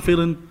moment, I'm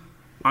feeling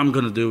I'm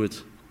going to do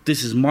it.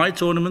 This is my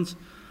tournament.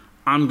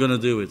 I'm going to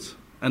do it.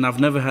 And I've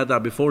never had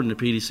that before in the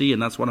PDC,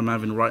 and that's what I'm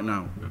having right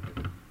now.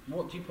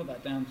 What do you put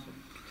that down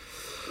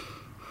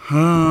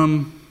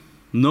to?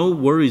 No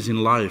worries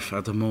in life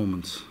at the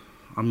moment.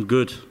 I'm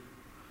good.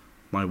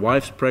 My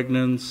wife's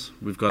pregnant,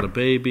 we've got a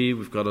baby,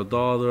 we've got a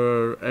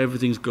daughter,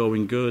 everything's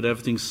going good,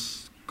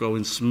 everything's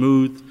going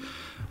smooth.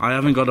 I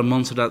haven't got a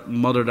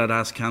mother that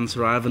has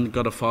cancer, I haven't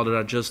got a father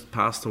that just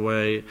passed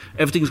away.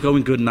 Everything's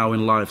going good now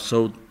in life,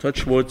 so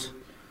touch wood,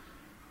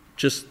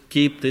 just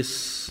keep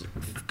this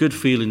good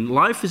feeling.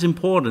 Life is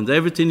important,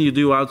 everything you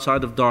do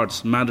outside of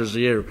darts matters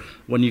here.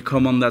 When you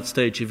come on that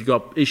stage, if you've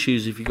got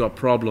issues, if you've got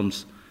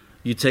problems,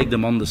 you take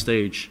them on the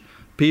stage.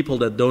 People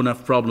that don't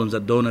have problems,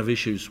 that don't have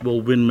issues,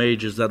 will win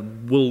majors, that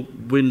will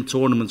win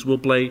tournaments, will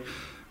play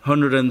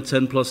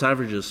 110 plus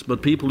averages.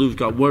 But people who've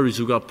got worries,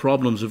 who've got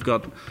problems, who've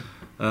got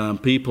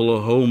people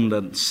at home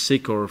that's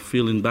sick or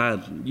feeling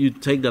bad, you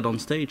take that on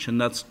stage,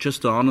 and that's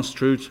just the honest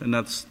truth, and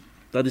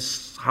that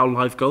is how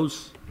life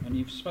goes. And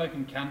you've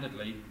spoken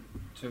candidly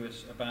to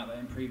us about that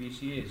in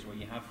previous years, where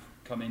you have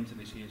come into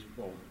this year's,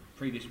 well,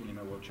 previous William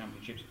Hill World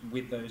Championships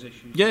with those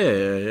issues. Yeah.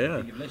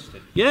 That you've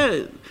listed.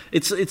 Yeah,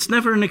 it's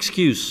never an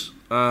excuse.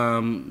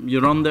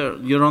 You're on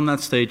that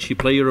stage. You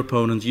play your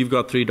opponent. You've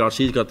got 3 darts.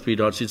 He's got 3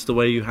 darts. It's the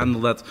way you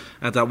handle that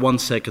at that 1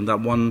 second, that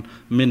 1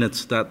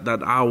 minute,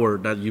 that hour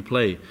that you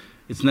play.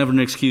 It's never an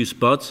excuse,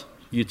 but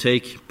you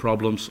take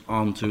problems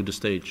onto the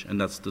stage,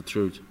 and that's the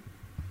truth.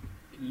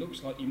 It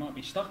looks like you might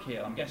be stuck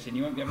here. I'm guessing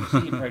you won't be able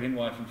to see your pregnant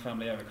wife and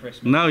family over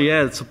Christmas. No,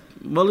 yeah, it's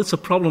a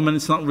problem, and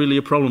it's not really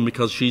a problem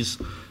because she's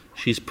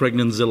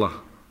pregnant-zilla.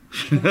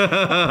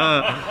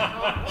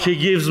 She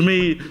gives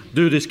me,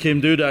 do this,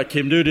 Kim, do that,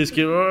 Kim, do this,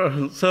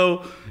 Kim.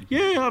 So,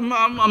 yeah,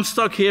 I'm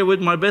stuck here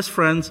with my best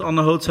friends on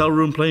the hotel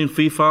room playing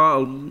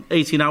FIFA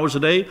 18 hours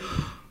a day.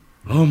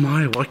 Oh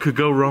my, what could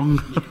go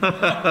wrong?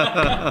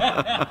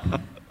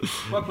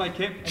 Well played,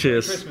 Kim.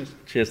 Cheers. Christmas.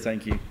 Cheers,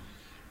 thank you.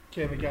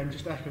 Kim, again,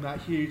 just echoing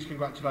that, huge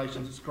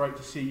congratulations. It's great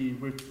to see you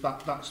with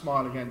that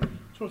smile again.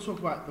 Just want to talk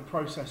about the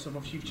process of,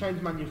 obviously, you've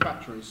changed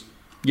manufacturers.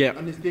 Yeah.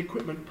 And is the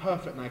equipment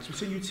perfect now? So we've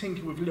seen you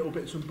tinker with little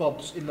bits and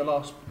bobs in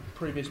the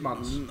previous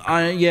months.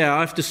 I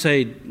have to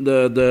say,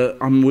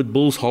 I'm with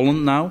Bulls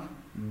Holland now.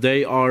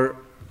 They are,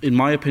 in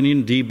my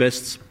opinion, the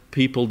best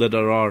people that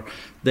there are.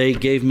 They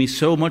gave me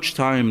so much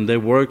time. They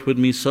worked with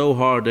me so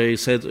hard. They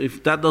said,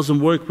 if that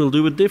doesn't work, we'll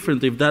do it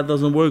different. If that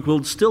doesn't work,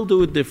 we'll still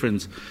do it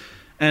different.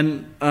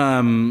 And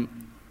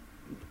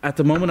at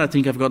the moment, I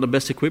think I've got the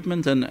best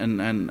equipment,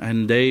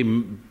 and they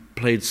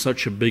played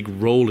such a big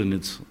role in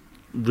it.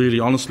 Really,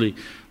 honestly,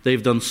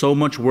 they've done so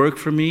much work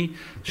for me,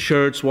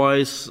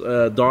 shirts-wise,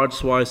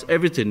 darts-wise,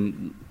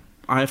 everything.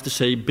 I have to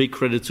say big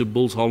credit to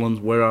Bulls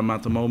Holland, where I'm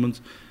at the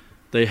moment.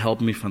 They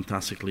helped me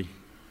fantastically.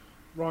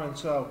 Ryan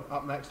Searle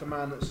up next, a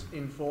man that's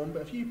in form.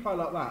 But if you play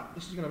like that,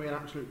 this is going to be an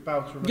absolute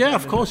belter. Yeah,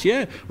 of course,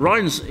 yeah.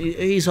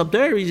 He's up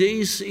there.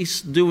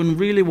 He's doing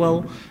really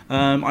well.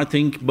 I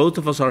think both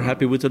of us are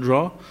happy with the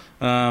draw.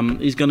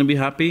 He's going to be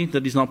happy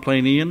that he's not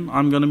playing Ian.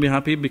 I'm going to be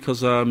happy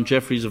because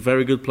Jeffrey's a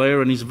very good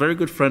player and he's a very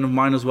good friend of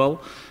mine as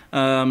well.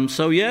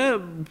 So yeah,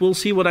 we'll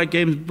see what that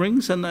game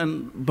brings.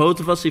 And both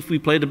of us, if we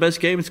play the best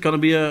game, it's going to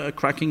be a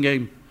cracking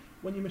game.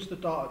 When you missed the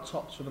dart at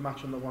tops for the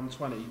match on the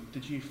 120,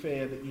 did you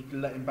fear that you'd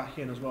let him back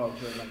in as well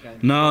during that game?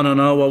 No.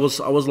 I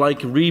was like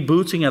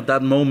rebooting at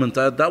that moment.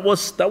 That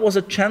was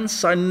a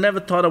chance I never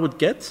thought I would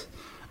get.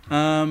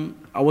 I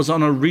was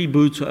on a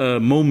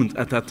reboot moment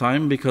at that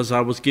time because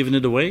I was giving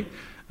it away.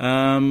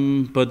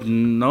 But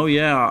no,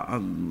 yeah,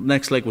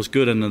 next leg was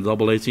good, and the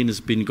double 18 has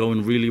been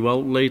going really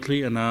well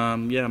lately,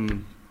 and yeah,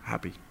 I'm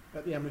happy.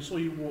 At the end, we saw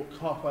you walk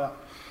halfway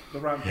up the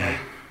ramp. Yeah.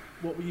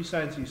 What were you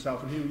saying to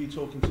yourself, and who were you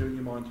talking to in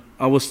your mind?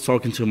 I was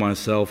talking to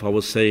myself. I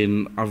was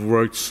saying, I've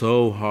worked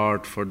so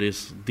hard for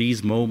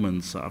these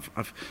moments.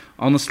 I've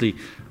honestly,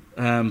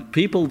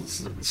 people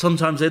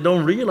sometimes they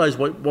don't realize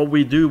what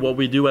we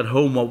do at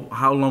home,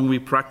 how long we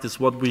practice,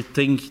 what we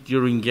think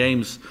during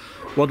games,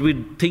 what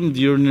we think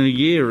during a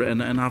year,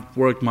 and I've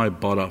worked my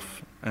butt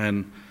off.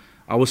 And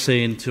I was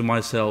saying to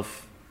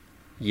myself,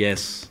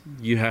 yes,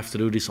 you have to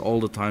do this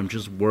all the time.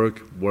 Just work.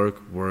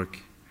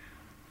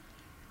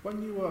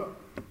 When you were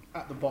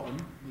at the bottom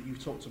that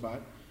you've talked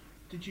about,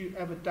 did you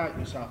ever doubt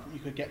yourself that you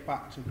could get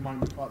back to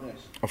moments like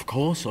this? Of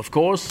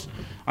course.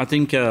 I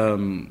think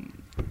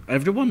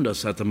everyone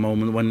does at the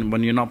moment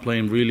when you're not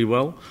playing really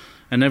well,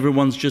 and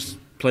everyone's just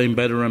playing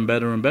better and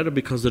better and better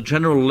because the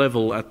general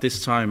level at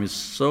this time is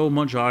so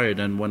much higher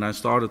than when I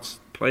started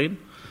playing.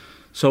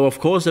 So of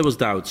course there was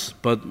doubts,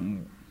 but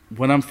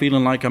when I'm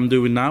feeling like I'm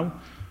doing now,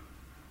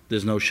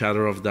 there's no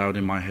shadow of doubt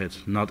in my head,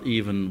 not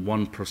even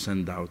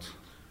 1% doubt.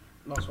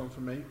 last one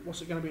from me.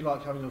 What's it going to be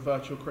like having a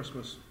virtual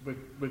Christmas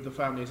with the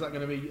family? Is that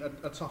going to be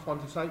a tough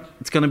one to take?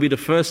 It's going to be the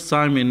first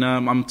time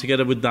I'm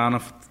together with Dana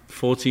for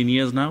 14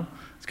 years now.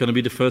 It's going to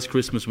be the first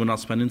Christmas we're not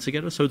spending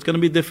together, so it's going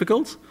to be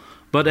difficult.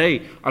 But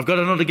hey, I've got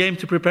another game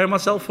to prepare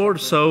myself for,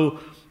 so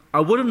I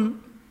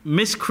wouldn't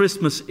miss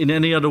Christmas in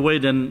any other way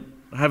than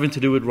having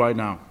to do it right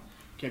now.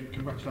 Ken,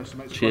 congratulations,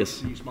 mate.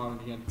 Cheers. See you smiling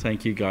again.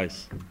 Thank you,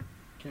 guys.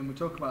 Ken, we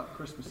talk about the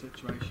Christmas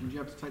situation. Do you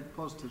have to take the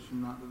positives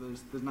from that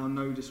there's now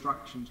no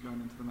distractions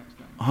going into the next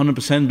game?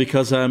 100%,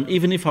 because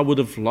even if I would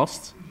have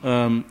lost,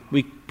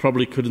 we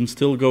probably couldn't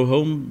still go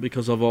home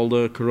because of all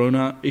the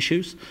corona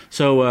issues.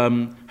 So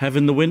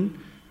having the win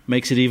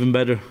makes it even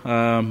better.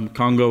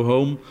 Can't go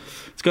home.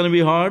 It's going to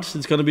be hard.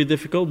 It's going to be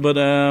difficult, but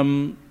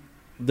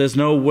there's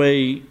no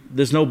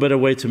better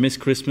way to miss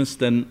Christmas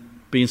than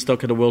being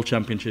stuck at the World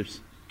Championships.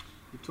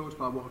 You've talked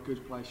about what a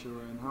good place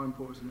you're in. How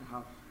important is it to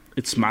have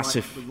it's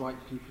massive. The right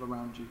people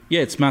around you? Yeah,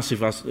 it's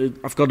massive.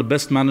 I've got the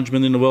best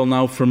management in the world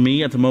now. For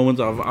me, at the moment,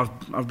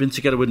 I've been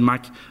together with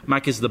Mac.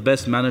 Mac is the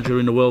best manager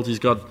in the world. He's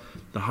got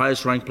the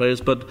highest ranked players,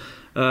 but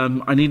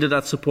I needed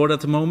that support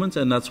at the moment,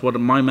 and that's what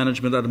my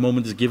management at the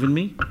moment is giving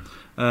me.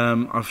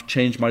 I've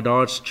changed my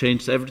darts,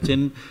 changed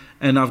everything,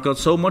 and I've got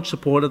so much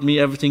support at me.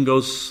 Everything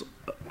goes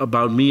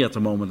about me at the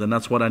moment, and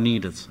that's what I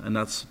needed, and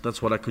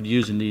that's what I could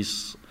use in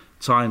these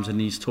times in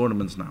these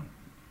tournaments now.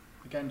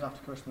 The games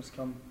after Christmas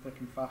come thick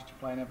and fast. You're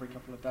playing every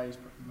couple of days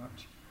pretty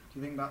much. Do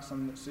you think that's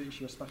something that suits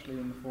you, especially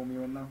in the form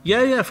you're in now?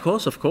 Yeah, of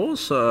course. As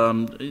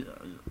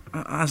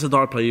a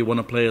dart player, you want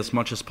to play as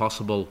much as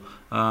possible.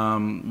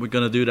 We're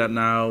going to do that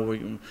now.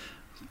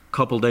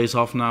 Couple days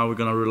off now. We're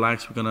going to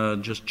relax. We're going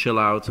to just chill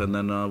out, and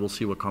then we'll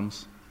see what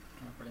comes.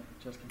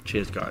 Brilliant.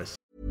 Cheers, guys.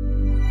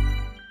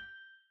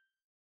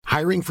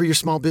 Hiring for your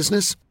small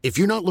business? If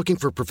you're not looking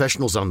for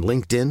professionals on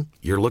LinkedIn,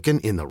 you're looking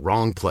in the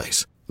wrong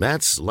place.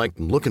 That's like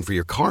looking for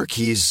your car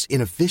keys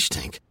in a fish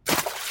tank.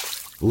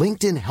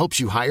 LinkedIn helps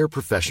you hire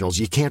professionals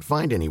you can't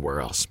find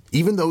anywhere else,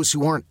 even those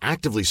who aren't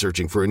actively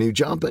searching for a new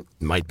job but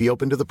might be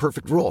open to the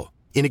perfect role.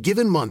 In a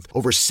given month,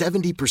 over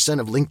 70%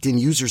 of LinkedIn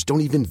users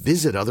don't even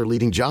visit other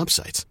leading job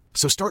sites.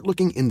 So start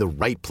looking in the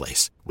right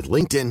place. With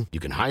LinkedIn,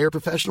 you can hire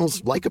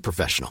professionals like a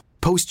professional.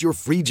 Post your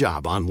free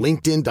job on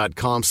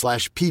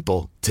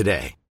linkedin.com/people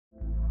today.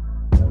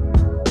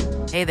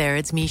 Hey there,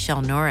 it's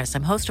Michelle Norris.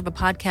 I'm host of a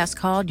podcast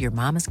called Your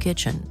Mama's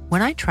Kitchen.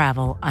 When I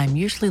travel, I'm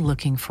usually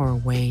looking for a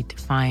way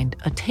to find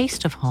a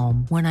taste of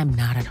home when I'm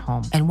not at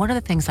home. And one of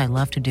the things I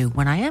love to do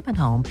when I am at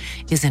home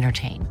is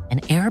entertain.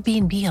 And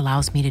Airbnb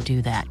allows me to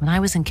do that. When I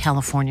was in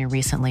California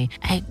recently,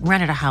 I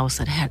rented a house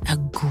that had a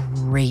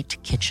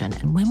great kitchen.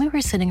 And when we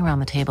were sitting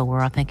around the table, we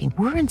were all thinking,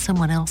 we're in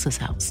someone else's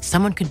house.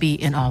 Someone could be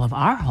in all of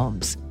our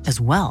homes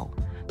as well.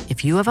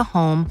 If you have a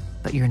home,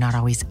 but you're not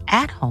always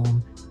at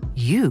home,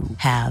 you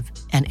have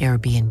an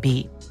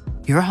Airbnb.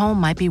 Your home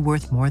might be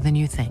worth more than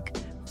you think.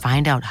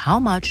 Find out how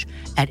much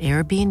at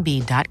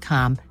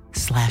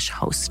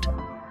airbnb.com/host.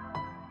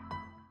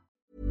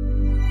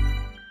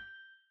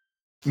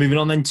 Moving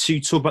on then to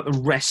talk about the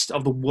rest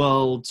of the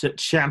World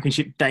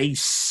Championship Day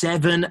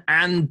 7.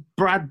 And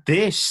Brad,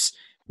 this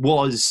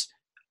was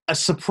a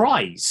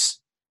surprise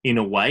in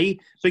a way,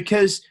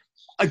 because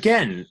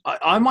again,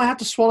 I might have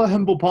to swallow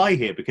humble pie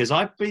here, because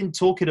I've been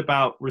talking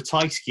about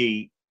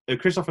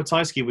Krzysztof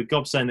Ratajski with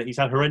Gob saying that he's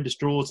had horrendous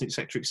draws,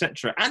 etc.,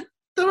 etc. And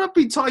there have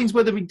been times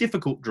where there have been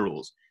difficult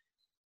draws.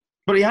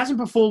 But he hasn't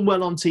performed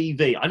well on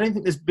TV. I don't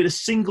think there's been a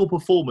single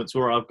performance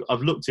where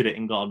I've looked at it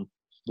and gone,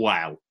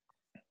 wow,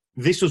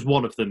 this was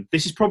one of them.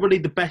 This is probably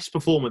the best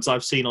performance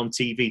I've seen on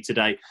TV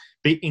today,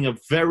 beating a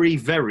very,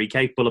 very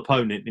capable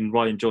opponent in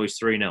Ryan Joyce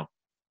 3-0.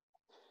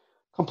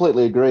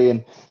 Completely agree.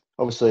 And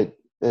obviously,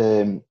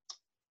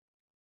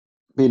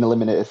 being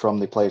eliminated from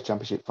the Players'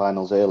 Championship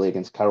finals early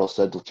against Karel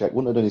Sedlček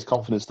wouldn't have done his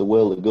confidence the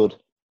world of good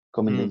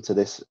coming into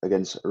this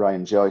against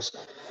Ryan Joyce.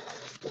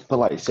 But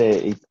like you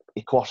say,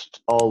 he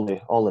quashed all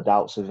the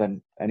doubts of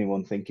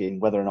anyone thinking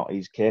whether or not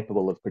he's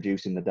capable of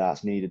producing the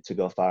darts needed to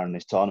go far in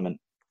this tournament.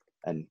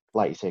 And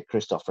like you say,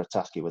 Krzysztof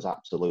Ratajski was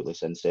absolutely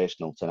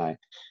sensational tonight.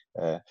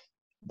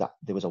 That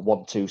there was a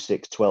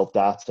 1-2-6-12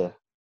 darter.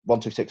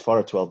 1-2-6 for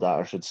a 12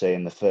 darter, I should say,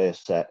 in the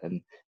first set,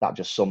 and that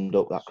just summed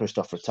up that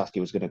Krzysztof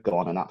Ratajski was going to go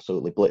on and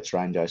absolutely blitz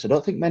Ryan Joyce. I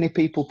don't think many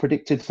people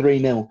predicted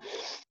 3-0,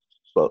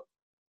 but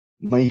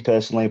me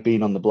personally,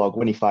 being on the blog,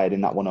 when he fired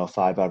in that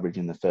 105 average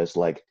in the first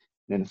leg,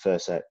 and in the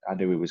first set, I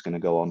knew he was going to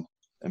go on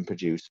and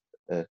produce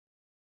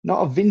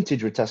not a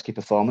vintage Ratajski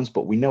performance,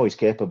 but we know he's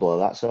capable of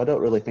that, so I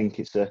don't really think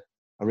it's a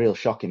real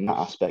shock in that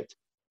aspect.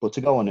 But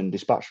to go on and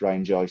dispatch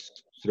Ryan Joyce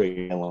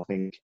 3-0, I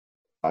think,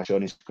 by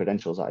showing his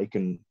credentials, that he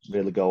can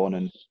really go on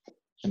and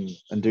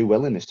do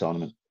well in this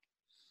tournament.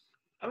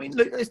 I mean,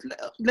 look,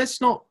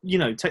 let's not,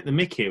 take the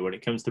mick here when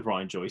it comes to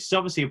Ryan Joyce. He's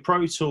obviously a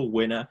Pro Tour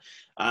winner.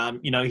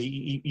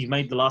 He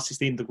made the last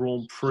 16 of the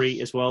Grand Prix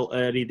as well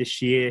early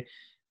this year.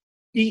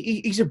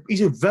 He's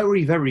a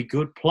very, very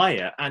good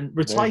player, and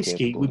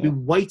Ratajski, we've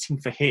been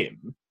waiting for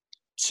him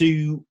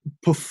to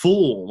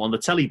perform on the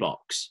telly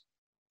box.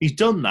 He's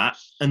done that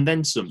and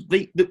then some.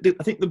 I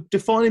think the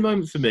defining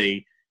moment for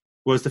me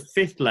was the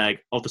fifth leg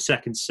of the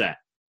second set.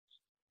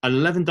 An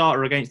 11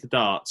 darter against the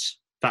darts,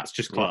 that's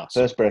just class.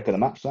 First break of the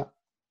match, that.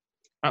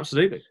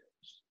 Absolutely.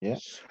 Yeah.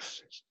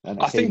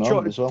 And I think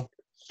as well.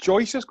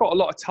 Joyce has got a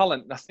lot of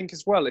talent. And I think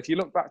as well, if you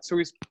look back to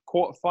his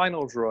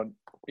quarterfinals run,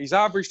 he's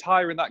averaged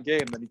higher in that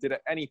game than he did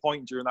at any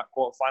point during that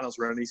quarterfinals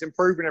run. And he's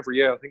improving every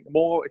year. I think the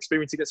more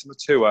experience he gets on the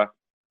tour,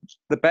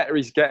 the better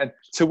he's getting.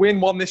 To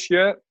win one this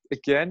year,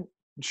 again,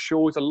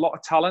 shows a lot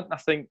of talent. I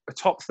think a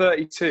top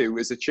 32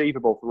 is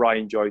achievable for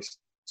Ryan Joyce.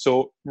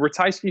 So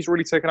Ratajski's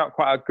really taken out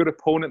quite a good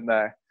opponent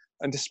there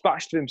and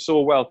dispatched him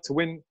so well to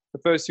win the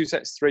first two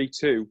sets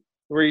 3-2.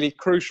 Really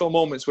crucial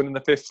moments winning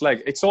the fifth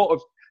leg. It's sort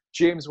of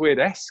James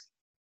Wade-esque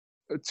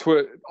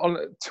to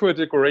a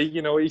degree.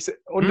 You know, he's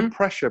under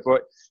pressure,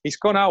 but he's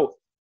gone out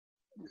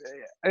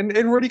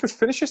in really good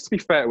finishes, to be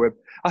fair to him.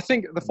 I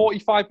think the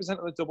 45%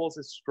 of the doubles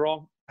is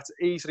strong. That's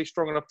easily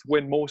strong enough to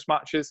win most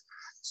matches.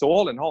 So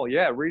all in all,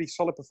 yeah, really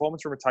solid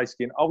performance from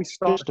Ratajski. And are we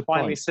starting to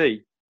finally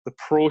see the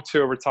Pro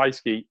Tour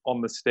Ratajski on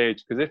the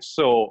stage? Because if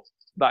so,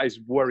 that is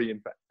worrying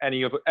for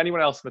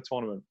anyone else in the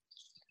tournament.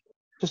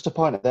 Just a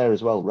point there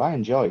as well.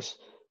 Ryan Joyce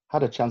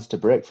had a chance to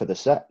break for the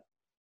set.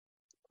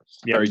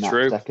 Yeah, very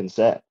true. Second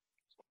set.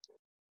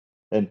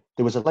 And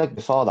there was a leg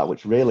before that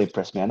which really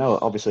impressed me. I know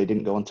obviously he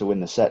didn't go on to win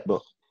the set,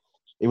 but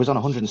he was on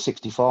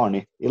 164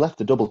 and he left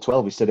the double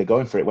 12 instead of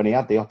going for it when he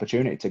had the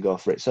opportunity to go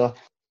for it. So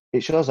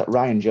it shows that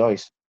Ryan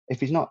Joyce, if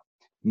he's not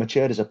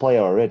matured as a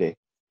player already,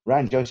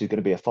 Ryan Joyce is going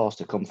to be a force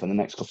to come for the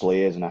next couple of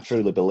years. And I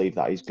truly believe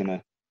that he's going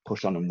to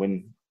push on and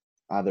win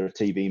either a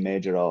TV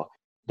major or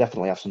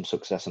definitely have some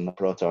success on the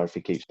Pro Tour if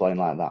he keeps playing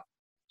like that.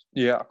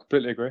 Yeah, I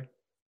completely agree.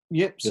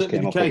 Yep, just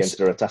came up against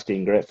Ratajski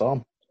in great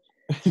form.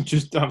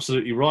 Just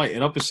absolutely right.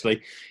 And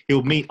obviously,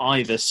 he'll meet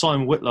either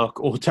Simon Whitlock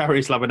or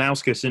Darius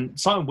Labanauskas. And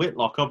Simon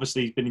Whitlock,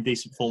 obviously, has been in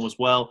decent form as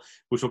well,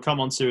 which we'll come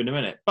on to in a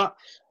minute. But,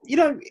 you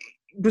know,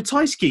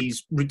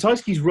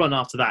 Ratajski's run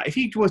after that, if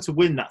he were to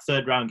win that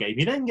third round game,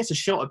 he then gets a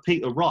shot at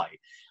Peter Wright.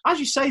 As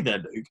you say there,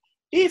 Luke,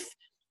 if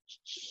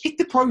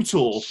the Pro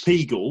Tour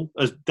Peagle,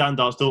 as Dan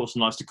Darts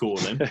Dawson likes to call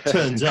him,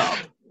 turns up,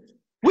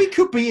 we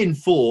could be in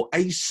for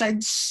a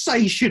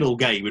sensational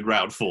game in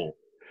round 4.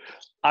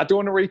 I don't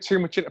want to read too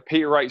much into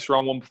Peter Wright's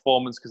round 1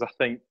 performance because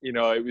I think, you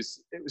know, it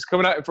was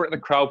coming out in front of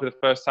the crowd for the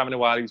first time in a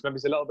while. He was maybe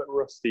a little bit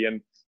rusty, and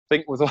I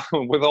think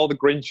with all the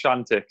Grinch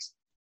antics,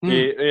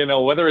 you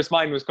know, whether his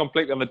mind was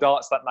completely on the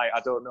darts that night, I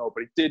don't know,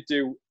 but he did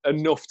do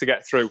enough to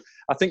get through.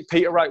 I think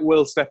Peter Wright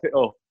will step it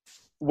up.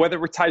 Whether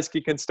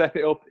Ratajski can step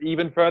it up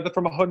even further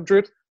from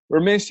 100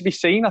 remains to be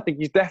seen. I think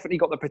he's definitely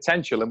got the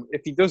potential, and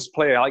if he does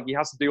play like he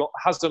has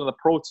done on the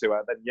Pro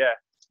Tour, then yeah,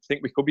 I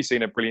think we could be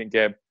seeing a brilliant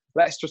game.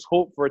 Let's just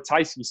hope for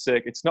Ratajski's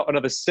sake it's not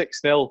another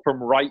 6-0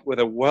 from Wright with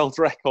a world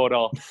record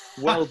or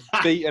world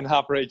beaten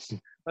average.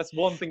 That's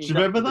one thing you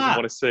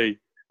want to see.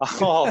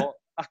 Oh,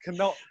 I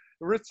cannot.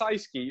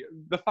 Ratajski,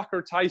 the fact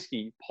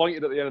Ratajski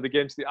pointed at the end of the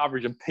game to the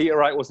average and Peter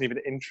Wright wasn't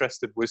even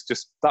interested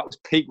that was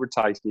peak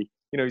Ratajski.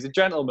 You know, he's a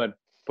gentleman,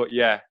 but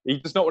yeah, he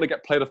does not want to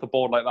get played off the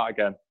board like that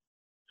again.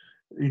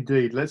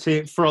 Indeed. Let's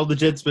hear it from the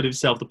gentleman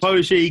himself. The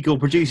Polish Eagle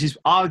produces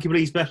arguably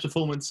his best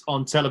performance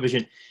on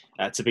television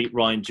to beat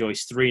Ryan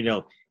Joyce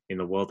 3-0 in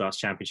the World Darts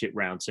Championship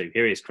round 2.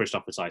 Here he is,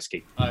 Krzysztof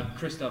Ratajski.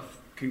 Krzysztof,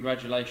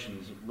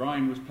 congratulations.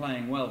 Ryan was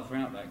playing well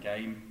throughout that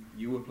game.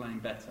 You were playing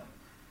better.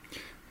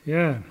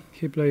 Yeah,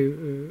 he played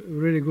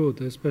really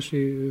good,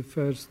 especially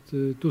first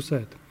 2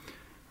 sets.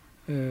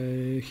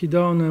 He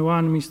done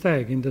one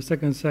mistake. In the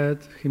second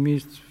set, he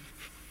missed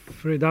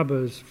 3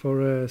 doubles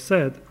for a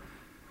set.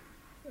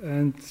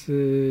 And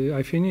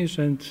I finished,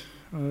 and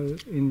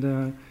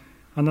in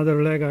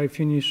another leg I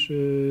finished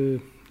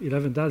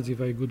 11 darts, if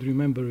I could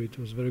remember. It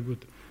was very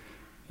good.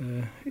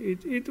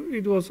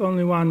 It was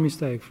only one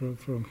mistake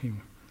from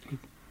him.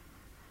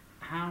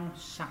 How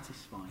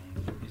satisfying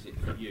is it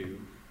for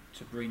you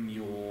to bring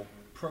your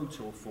Pro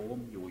Tour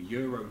form, your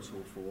Euro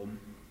Tour form,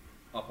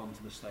 up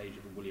onto the stage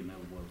of the William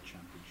Hill World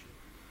Championship?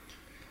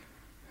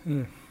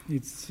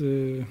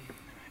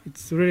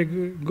 It's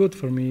really good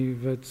for me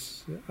that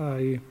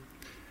I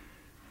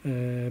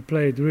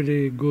played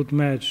really good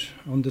match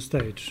on the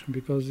stage,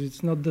 because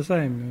it's not the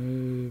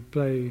same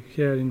play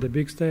here in the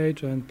big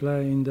stage and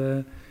play in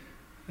the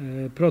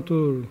Pro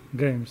Tour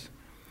games.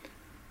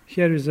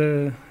 Here is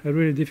a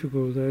really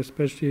difficult,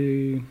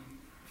 especially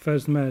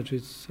first match.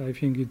 I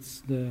think it's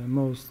the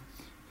most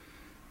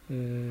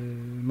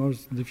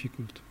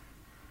difficult.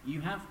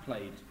 You have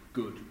played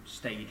good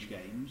stage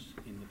games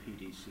in the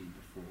PDC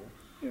before,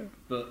 yeah.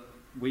 But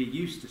we're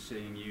used to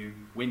seeing you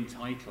win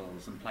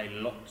titles and play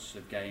lots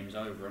of games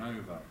over and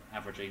over,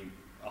 averaging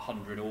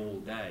 100 all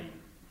day.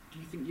 Do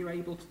you think you're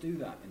able to do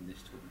that in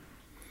this tournament?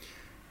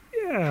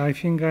 Yeah, I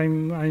think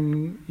I'm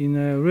in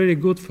a really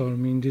good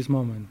form in this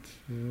moment,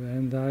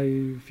 and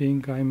I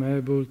think I'm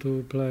able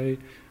to play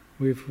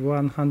with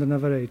 100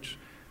 average.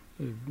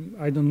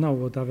 I don't know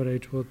what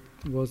average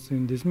was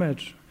in this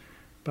match,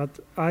 but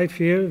I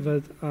feel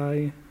that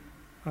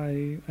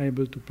I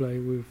able to play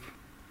with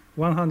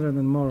 100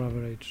 and more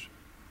average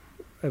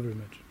every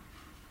match.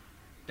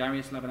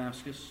 Darius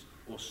Labanauskas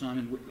or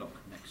Simon Whitlock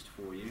next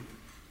for you?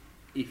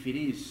 if it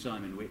is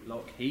Simon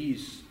Whitlock,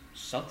 he's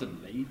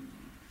suddenly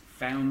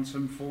found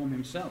some form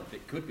himself.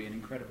 It could be an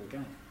incredible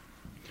game.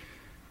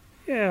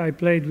 Yeah, I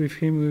played with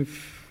him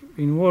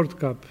in World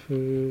Cup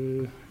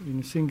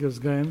in singles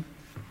game.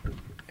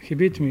 He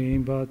beat me,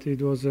 but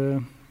it was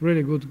a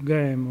really good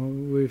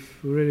game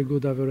with really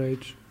good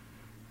average.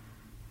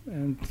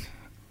 And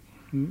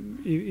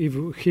if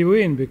he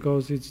win,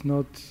 because it's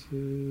not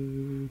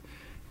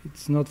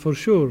for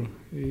sure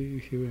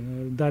he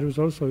win. Darius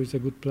also is a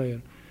good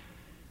player,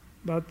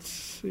 but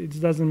it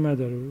doesn't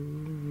matter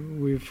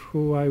with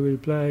who I will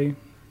play.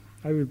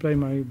 I will play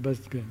my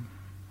best game.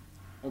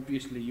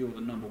 Obviously, you're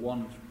the number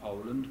one for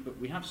Poland, but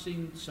we have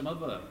seen some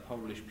other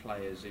Polish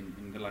players in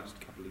the last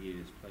couple of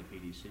years play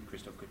PDC.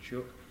 Krzysztof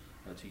Kachuk,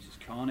 Titus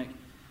Karnik.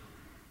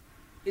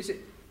 Is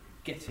it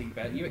getting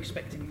better? Are you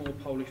expecting more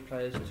Polish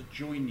players to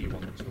join you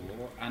on the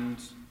tour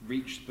and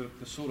reach the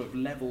sort of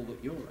level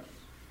that you're at?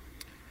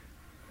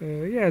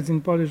 Yes, in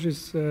Polish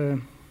is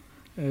a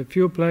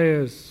few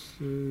players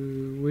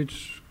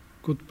which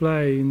could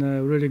play in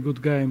a really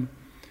good game.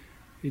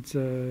 It's I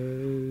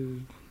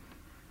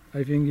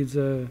think it's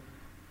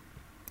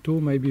 2,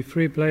 maybe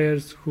 3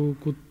 players who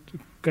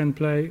can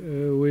play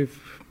with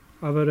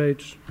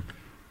average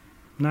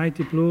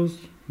 90 plus,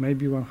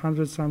 maybe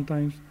 100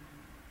 sometimes.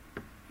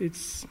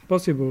 It's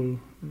possible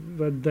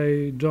that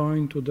they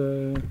join to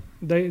the.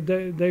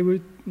 They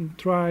will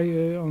try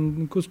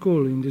on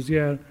Q-School in this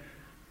year.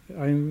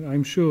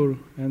 I'm sure,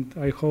 and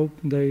I hope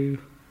they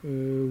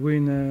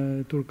win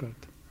a tour card.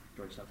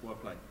 Great stuff. Well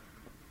played.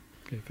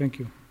 Okay, thank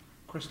you.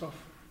 Krzysztof,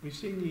 we've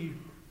seen you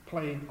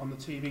playing on the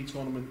TV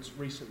tournaments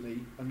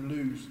recently and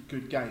lose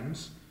good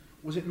games.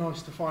 Was it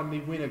nice to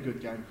finally win a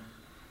good game?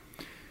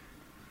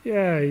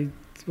 Yeah, it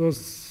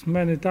was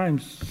many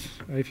times.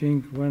 I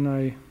think when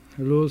I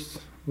lose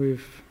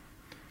with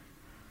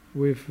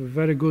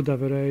very good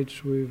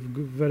average, with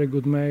very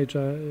good match.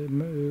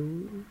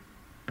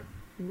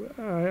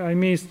 I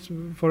missed,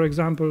 for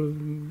example,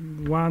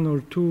 1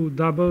 or 2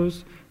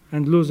 doubles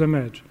and lose a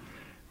match.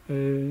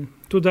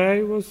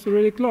 Today was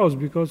really close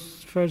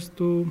because first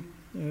two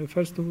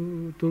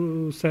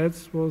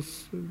sets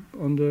was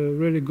on the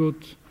really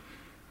good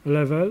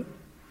level,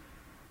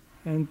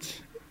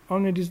 and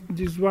only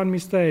this one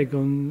mistake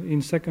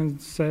in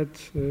second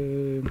set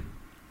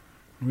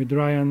with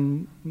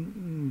Ryan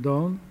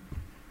Dawn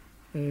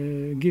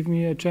give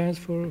me a chance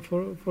for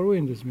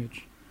win this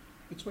match.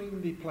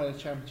 Between the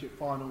Players' Championship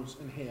finals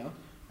and here,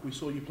 we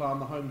saw you play on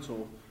the home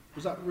tour.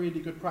 Was that really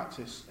good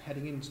practice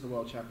heading into the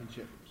World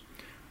Championship?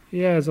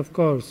 Yes, of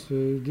course.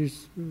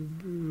 This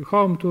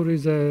home tour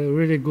is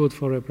really good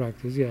for a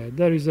practice. Yeah,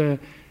 there is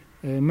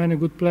many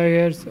good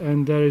players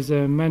and there is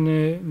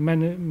many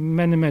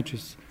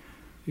matches.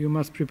 You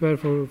must prepare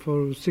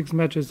for 6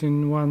 matches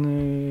in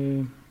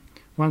one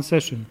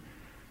session.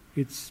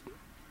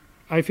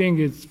 I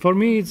think for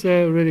me it's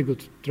a really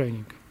good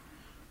training.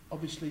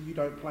 Obviously, you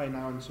don't play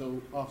now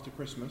until after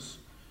Christmas.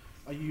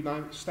 Are you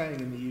now staying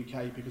in the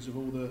UK because of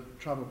all the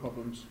travel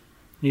problems?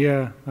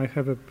 Yeah, I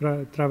have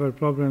travel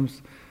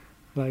problems,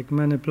 like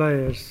many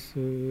players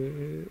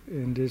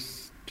in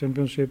this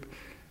championship.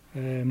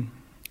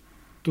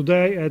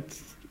 Today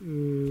at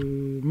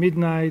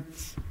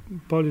midnight,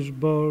 Polish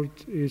board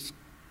is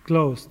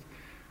closed.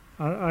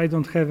 I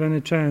don't have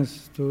any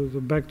chance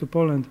to back to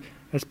Poland,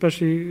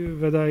 especially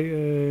when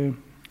I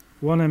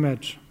won a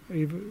match.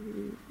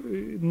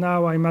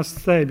 Now I must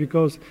stay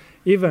because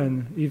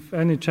even if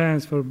any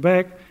chance for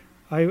back,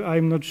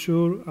 I'm not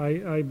sure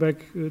I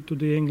back to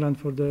the England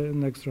for the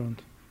next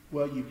round.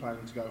 Were you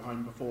planning to go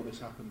home before this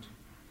happened?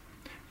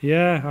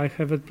 Yeah, I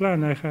have a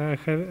plan. I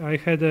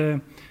had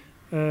a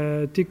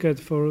ticket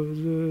for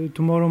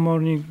tomorrow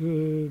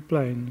morning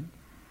plane.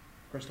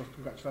 Krzysztof,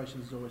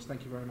 congratulations as always.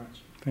 Thank you very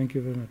much. Thank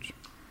you very much.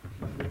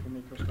 All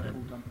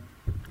done.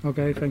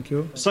 Okay, thank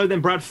you. So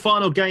then, Brad,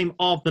 final game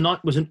of the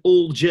night was an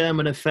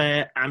all-German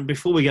affair. And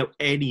before we go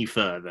any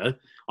further,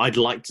 I'd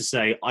like to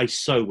say I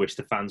so wish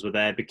the fans were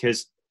there,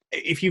 because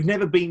if you've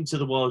never been to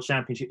the World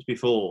Championships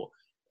before,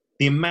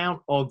 the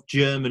amount of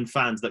German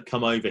fans that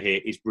come over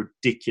here is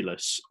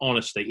ridiculous.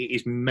 Honestly, it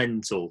is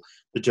mental.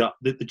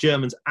 The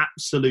Germans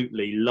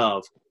absolutely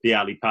love the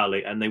Ali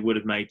Pali, and they would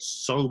have made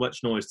so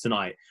much noise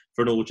tonight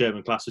for an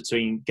all-German clash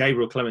between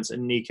Gabriel Clemens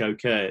and Nico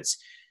Kurz.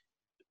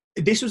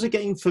 This was a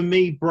game for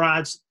me,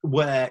 Brad,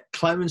 where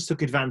Clemens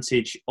took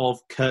advantage of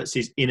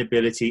Kurtz's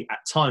inability at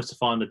times to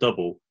find the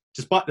double,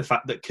 despite the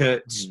fact that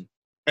Kurtz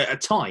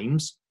at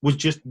times was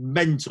just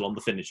mental on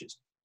the finishes.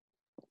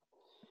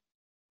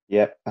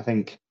 Yeah, I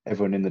think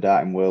everyone in the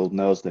darting world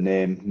knows the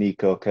name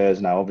Nico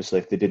Kurz now. Obviously,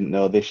 if they didn't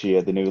know this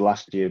year, they knew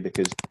last year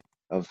because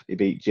he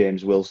beat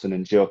James Wilson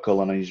and Joe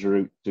Cullen on his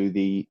route to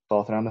the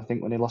 4th round, I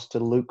think, when he lost to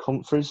Luke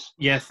Humphries.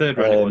 Yeah, 3rd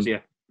round it was,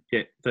 yeah.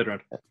 Yeah, 3rd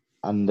round.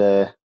 And,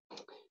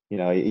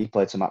 he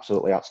played some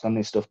absolutely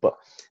outstanding stuff. But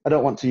I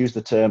don't want to use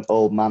the term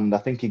old man. I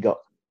think he got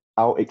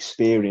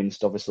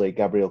out-experienced, obviously.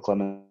 Gabriel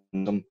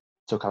Clemens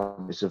took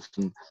advantage of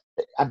some.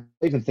 I don't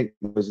even think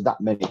there was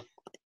that many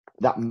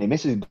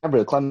misses.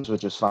 Gabriel Clemens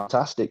was just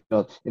fantastic.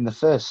 In the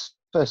first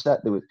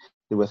set, there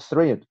were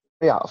 3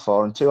 out of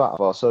 4 and 2 out of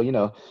 4. So, you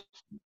know,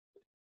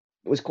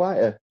 it was quite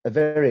a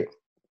very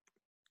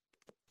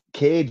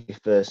cagey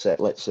first set,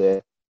 let's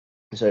say.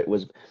 So it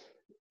was,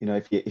 you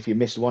know, if you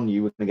missed one,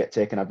 you were going to get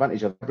taken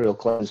advantage of. Gabriel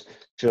Clemens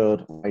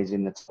showed why he's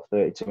in the top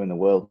 32 in the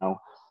world now.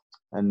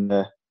 And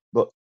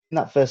but in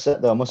that first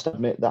set, though, I must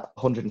admit that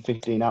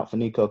 115 out for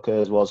Nico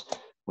Kurz was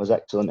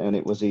excellent, and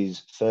it was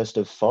his first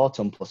of 4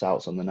 ton-plus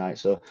outs on the night.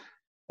 So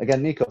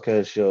again, Nico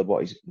Kurz showed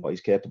what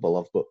he's capable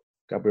of, but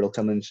Gabriel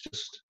Clemens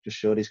just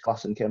showed his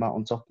class and came out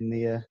on top in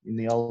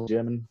the all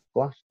German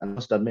clash. And I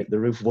must admit, the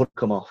roof would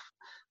come off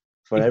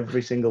for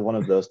every single one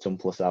of those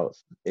ton-plus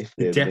outs if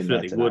they'd been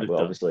there tonight, but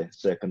obviously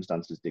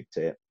circumstances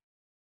dictate.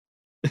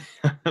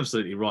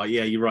 Absolutely right.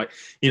 Yeah, you're right.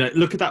 You know,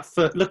 look at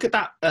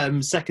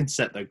that second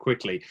set though.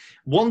 Quickly,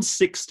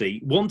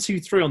 160,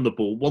 1-2-3 on the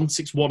ball,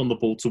 1-6-1 on the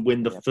ball to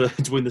win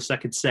to win the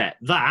second set.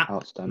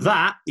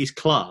 That is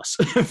class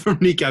from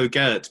Nico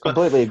Kurz.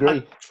 Completely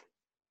agree.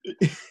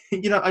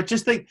 You know, I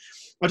just think,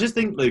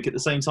 Luke, at the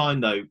same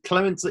time, though,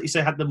 Clemens, that you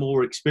say, had the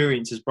more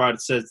experience, as Brad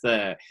says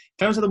there.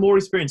 Clemens had the more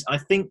experience. I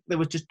think there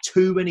was just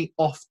too many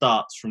off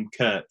darts from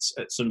Kurz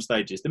at some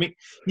stages. I mean,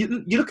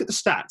 you look at the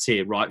stats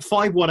here, right?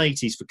 5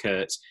 180s for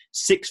Kurz,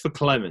 6 for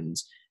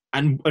Clemens,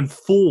 and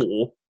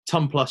 4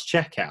 ton-plus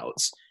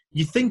checkouts.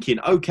 You're thinking,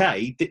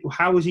 okay,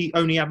 how is he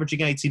only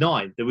averaging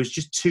 89? There was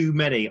just too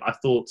many, I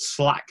thought,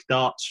 slack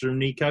darts from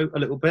Nico a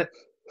little bit.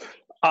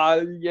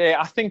 Yeah,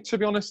 I think, to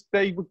be honest,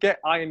 they would get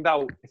ironed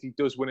out if he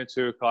does win a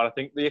tour card. I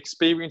think the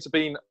experience of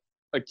being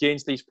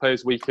against these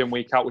players week in,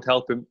 week out would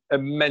help him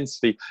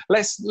immensely.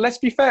 Let's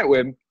be fair to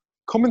him.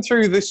 Coming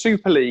through the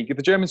Super League,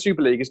 the German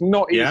Super League, is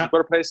not easy. You've got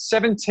to play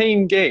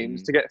 17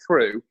 games to get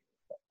through.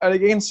 And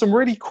against some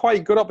really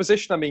quite good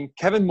opposition. I mean,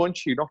 Kevin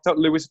Munch, who knocked out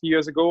Lewis a few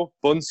years ago.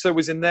 Bunser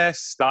was in there.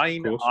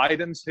 Stein,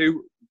 Idens,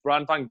 who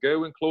ran Van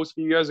Gerwen close a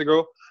few years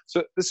ago.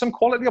 So there's some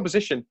quality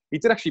opposition. He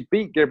did actually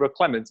beat Gabriel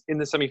Clemens in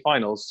the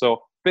semi-finals.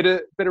 So bit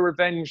of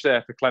revenge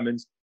there for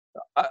Clemens.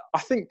 I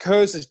think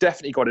Kurz has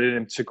definitely got it in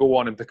him to go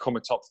on and become a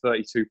top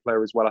 32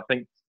 player as well. I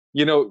think,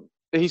 you know,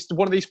 he's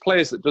one of these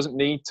players that doesn't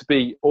need to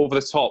be over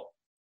the top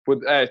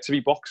with to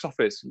be box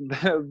office.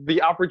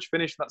 The average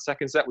finish in that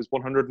second set was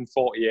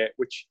 148,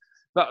 which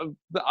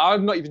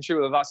I'm not even sure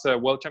whether that's a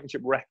World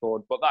Championship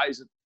record, but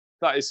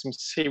that is some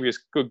serious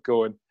good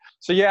going.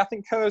 So yeah, I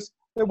think Kurz,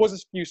 there was a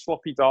few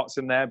sloppy darts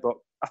in there, but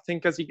I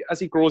think as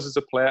he grows as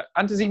a player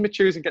and as he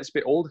matures and gets a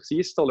bit older, because he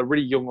is still a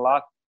really young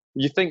lad,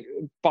 you think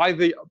by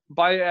the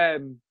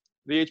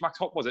age Max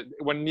Hopp was it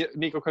when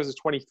Nico Kurz was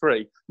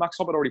 23, Max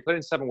Hopp had already played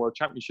in 7 World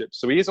Championships,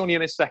 so he is only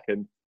in his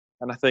second.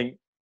 And I think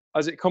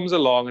as it comes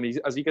along and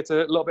as he gets a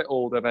little bit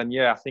older, then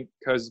yeah, I think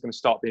Kurz is going to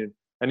start being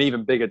an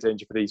even bigger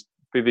danger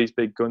for these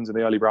big guns in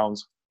the early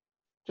rounds.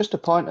 Just a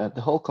pointer,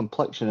 the whole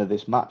complexion of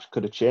this match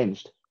could have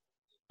changed,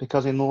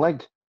 because in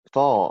leg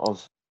 4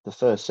 of the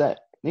first set,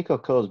 Nico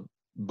Kurz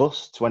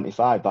bust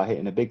 25 by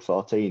hitting a big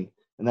 14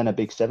 and then a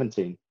big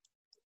 17.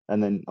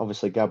 And then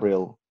obviously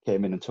Gabriel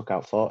came in and took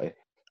out 40.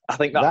 I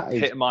think that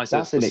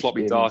epitomises the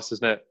sloppy darts,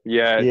 doesn't it?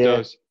 Yeah, it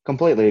does.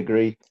 Completely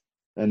agree.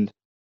 And,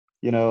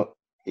 you know,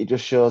 it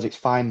just shows it's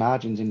fine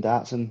margins in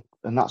darts, and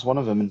that's one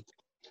of them. And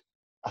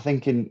I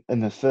think in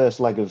the first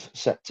leg of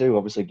set 2,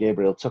 obviously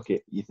Gabriel took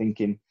it. You're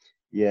thinking,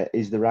 yeah,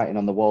 is the writing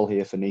on the wall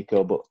here for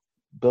Nico? But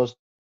those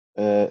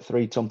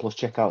 3 ton-plus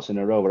checkouts in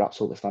a row were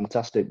absolutely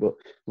fantastic. But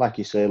like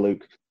you say,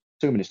 Luke,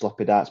 too many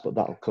sloppy darts, but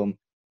that'll come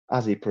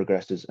as he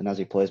progresses and as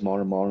he plays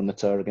more and more on the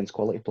tour against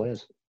quality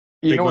players.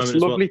 You know, it's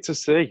lovely to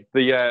see.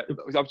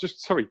 I'm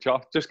just going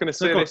to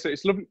say this.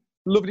 It's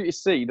lovely to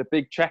see the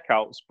big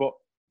checkouts, but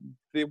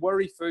the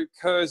worry for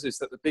Kurz is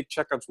that the big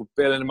checkouts were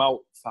bailing him out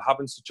for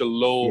having such a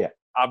low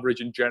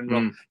average in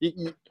general.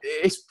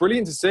 It's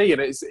brilliant to see,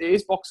 and it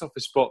is box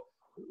office, but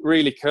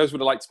really Kurz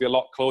would have liked to be a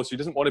lot closer. He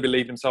doesn't want to be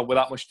leaving himself with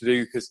that much to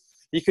do, because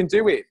you can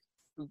do it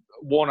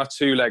 1 or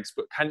 2 legs,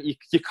 but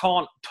you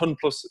can't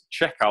ton-plus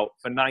check out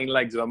for 9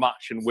 legs of a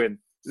match and win.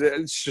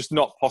 It's just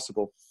not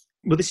possible.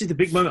 Well, this is the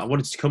big moment I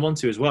wanted to come on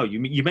to as well.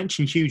 You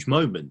mentioned huge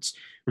moments.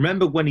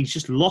 Remember when he's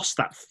just lost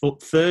that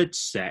third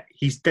set,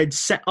 he's dead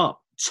set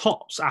up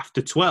tops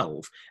after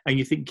 12, and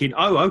you're thinking,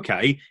 oh,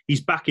 okay,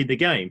 he's back in the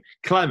game.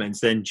 Clemens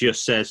then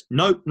just says,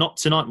 nope, not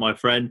tonight, my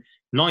friend.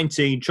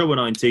 19, treble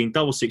 19,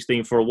 double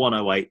 16 for a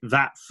 108.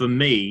 That, for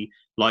me,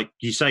 like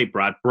you say,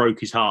 Brad, broke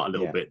his heart a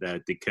little bit there,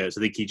 did Kurz.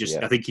 I think he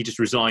just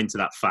resigned to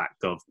that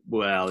fact of,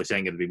 well, this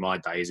ain't going to be my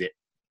day, is it?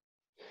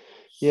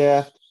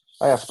 Yeah,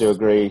 I have to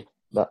agree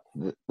that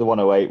the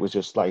 108 was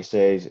just, like you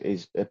say,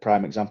 is a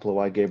prime example of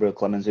why Gabriel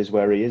Clemens is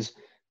where he is.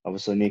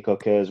 Obviously, Nico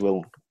Kurz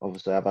will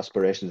obviously have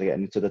aspirations of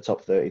getting into the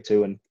top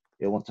 32, and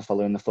he'll want to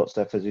follow in the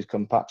footsteps as his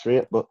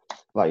compatriot. But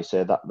like you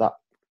say, that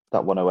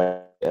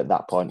 108 at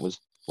that point was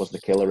the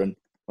killer, and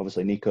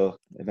obviously Nico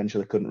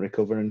eventually couldn't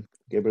recover, and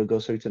Gabriel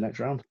goes through to the next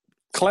round.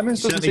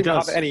 Clemens doesn't seem to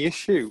have any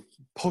issue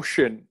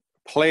pushing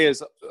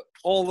players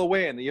all the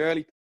way in the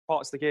early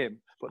parts of the game,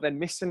 but then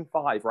missing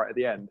 5 right at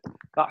the end.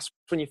 That's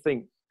when you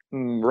think,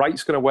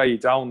 right's going to weigh you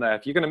down there.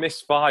 If you're going to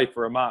miss 5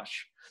 for a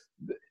match,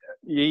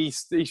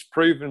 he's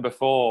proven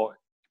before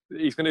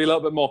he's going to be a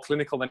little bit more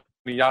clinical than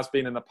he has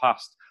been in the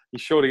past. He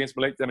showed against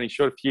Malik Dem, and he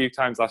showed a few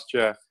times last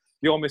year. If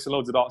you're missing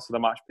loads of darts to the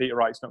match, Peter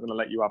Wright's not going to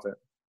let you have it.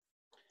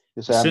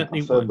 I'm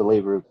a firm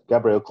believer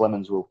Gabriel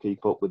Clemens will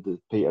keep up with the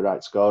Peter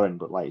Wright scoring,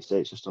 but like you say,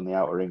 it's just on the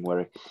outer ring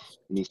where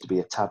he needs to be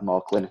a tad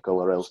more clinical,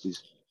 or else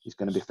he's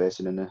going to be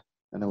facing an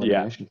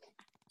elimination.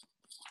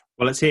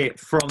 Well, let's hear it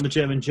from the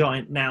German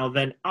giant now.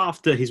 Then,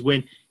 after his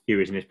win,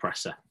 here is in his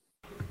presser.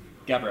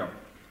 Gabriel,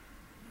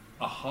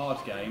 a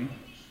hard game,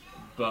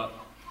 but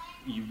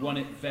you won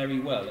it very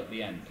well at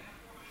the end.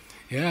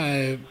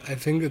 Yeah, I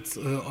think it's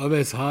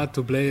always hard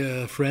to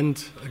play a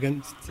friend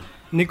against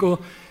Nico,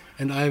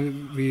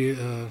 and we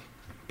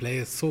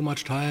play so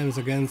much times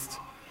against,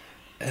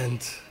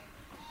 and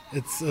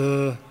it's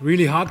a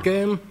really hard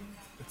game.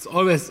 It's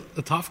always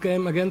a tough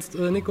game against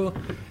Nico,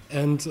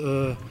 and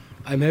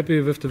I'm happy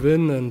with the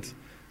win, and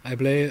I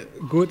play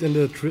good in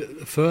the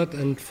third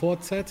and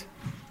fourth set,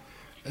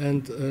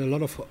 and a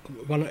lot of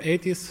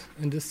 180s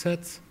in this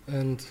set,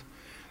 and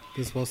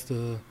this was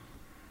the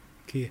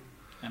key.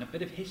 And a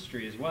bit of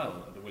history as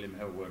well at the William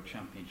Hill World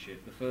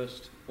Championship, the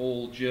first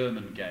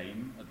all-German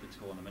game at the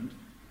tournament.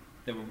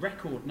 There were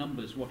record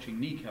numbers watching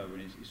Nico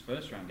in his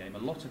first round game. A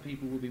lot of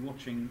people will be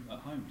watching at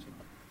home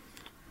tonight.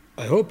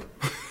 I hope.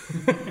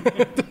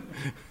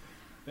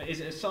 But is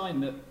it a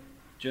sign that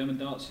German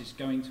darts is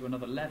going to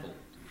another level?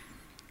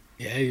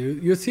 Yeah,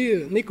 you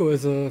see, Nico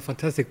is a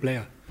fantastic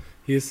player.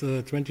 He's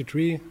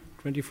 23,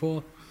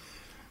 24.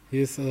 He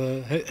has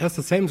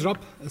the same job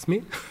as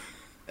me,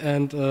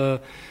 and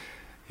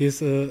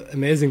he's an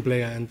amazing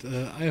player. And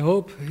I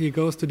hope he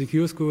goes to the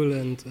Q school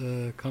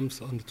and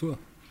comes on the tour.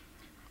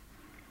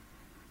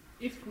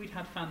 If we'd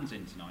had fans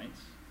in tonight,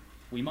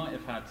 we might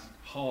have had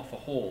half a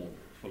hall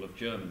full of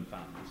German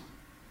fans.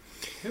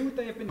 Who would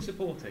they have been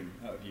supporting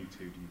out of you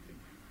two, do you think?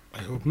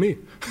 I hope me.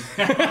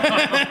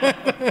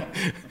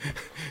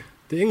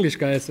 The English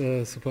guys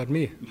support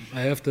me.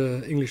 I have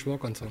the English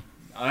walk-on song.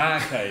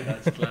 Okay,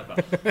 that's clever.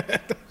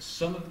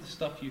 Some of the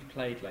stuff you've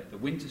played, like the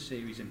Winter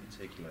Series in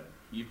particular,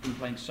 you've been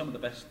playing some of the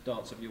best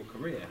darts of your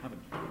career,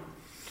 haven't you?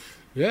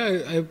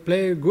 Yeah, I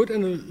play good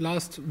in the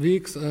last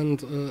weeks,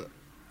 and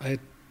I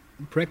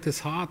practice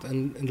hard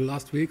in the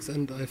last weeks,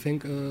 and I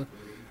think I'm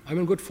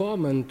in good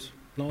form, and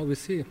now we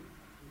see.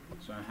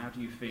 So how do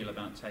you feel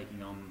about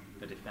taking on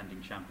the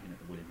defending champion at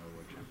the William Hill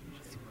World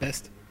Championship?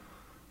 It's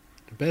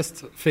the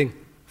best thing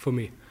for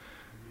me.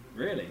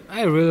 Really?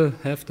 I will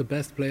have the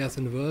best players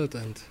in the world,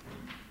 and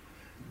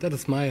that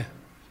is my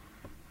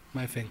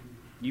thing.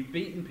 You've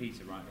beaten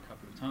Peter Wright a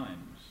couple of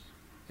times.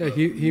 Yeah,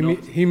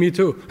 he me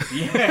too.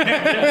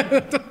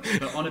 Yeah.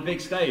 But on a big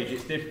stage,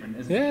 it's different,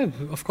 isn't it?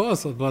 Yeah, of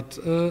course. But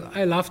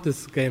I love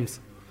these games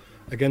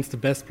against the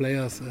best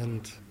players,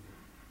 and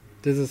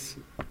this is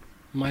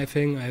my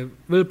thing. I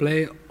will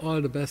play all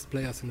the best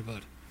players in the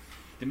world.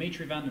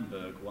 Dimitri Van den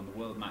Bergh won the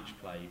World Match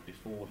Play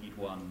before he'd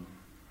won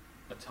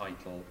a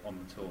title on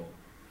the tour.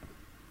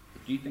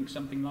 Do you think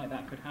something like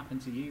that could happen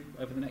to you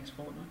over the next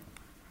fortnight?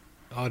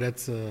 Oh,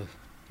 that's a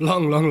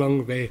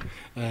long way,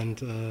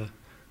 and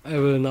I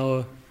will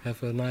now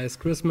have a nice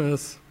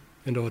Christmas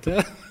in the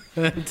hotel,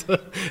 and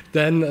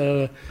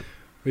then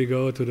we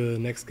go to the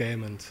next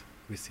game and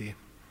we see.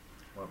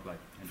 Well played.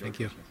 Enjoy Thank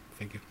Christmas. you.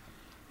 Thank you.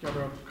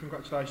 Gabriel,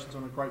 congratulations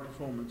on a great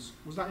performance.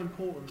 Was that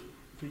important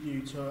for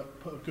you to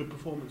put a good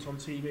performance on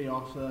TV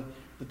after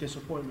the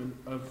disappointment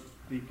of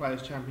the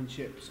Players'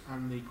 Championships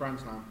and the Grand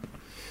Slam?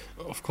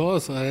 Of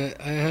course, I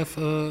have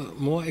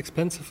more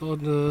expensive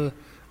on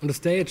the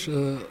stage,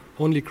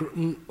 only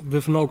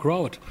with no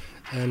crowd,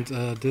 and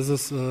this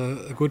is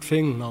a good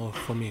thing now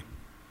for me.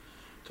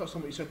 Touched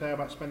on what you said there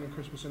about spending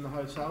Christmas in the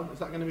hotel. Is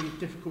that going to be a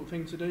difficult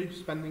thing to do,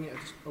 spending it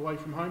away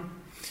from home?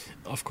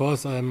 Of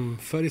course, I'm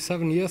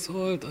 37 years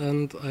old,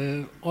 and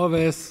I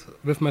always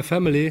with my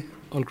family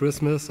on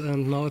Christmas,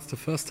 and now it's the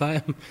first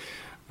time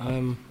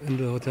I'm in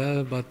the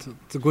hotel. But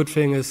the good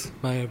thing is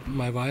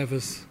my wife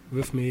is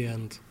with me,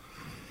 and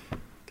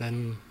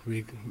then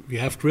we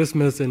have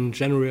Christmas in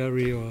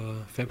January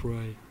or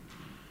February.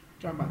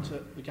 Going back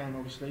to the game,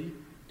 obviously,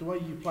 the way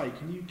you play,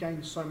 can you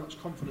gain so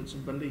much confidence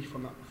and belief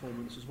from that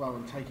performance as well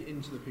and take it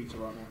into the Peter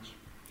Wright match?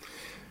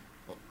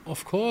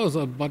 Of course,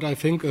 but I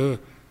think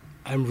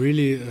I'm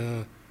really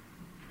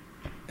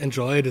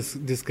enjoy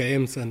these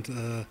games,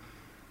 and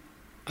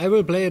I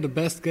will play the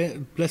best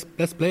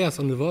players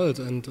on the world,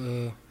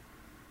 and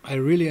I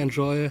really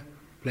enjoy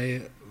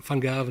play Van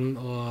Gerwen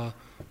or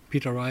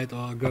Peter Wright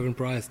or Gerwyn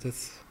Price.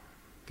 That's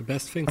the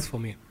best things for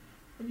me.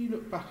 When you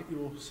look back at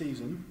your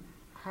season,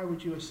 how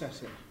would you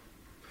assess it?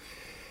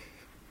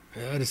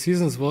 Yeah, the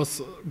season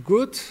was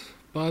good,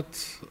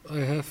 but I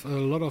have a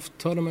lot of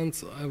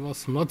tournaments I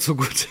was not so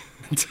good.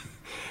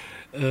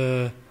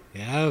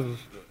 Yeah,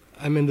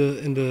 I'm in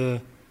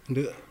the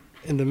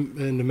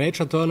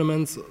major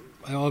tournaments.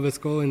 I always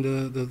go in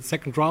the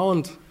second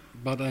round,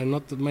 but I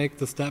not make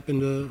the step in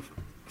the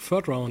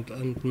third round,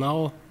 and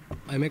now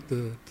I make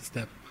the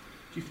step.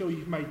 Do you feel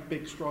you've made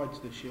big strides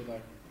this year,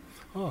 though?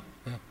 Oh,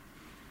 yeah.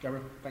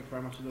 Gabriel, thank you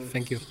very much.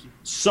 Thank you.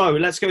 So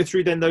let's go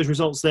through then those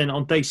results then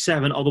on day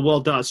 7 of the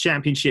World Darts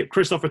Championship.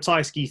 Christoph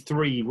Ratajski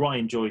 3,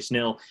 Ryan Joyce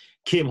 0.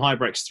 Kim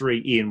Hybrex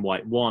 3, Ian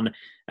White 1.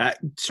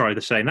 Sorry,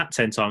 they're saying that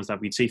 10 times,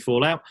 WT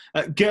Fallout.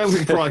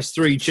 Gerwin Price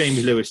 3,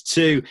 Jamie Lewis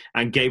 2,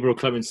 and Gabriel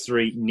Clemens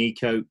 3,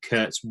 Nico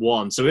Kurtz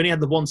 1. So we only had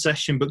the one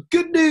session, but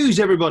good news,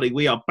 everybody.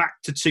 We are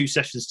back to 2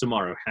 sessions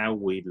tomorrow. How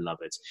we love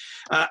it.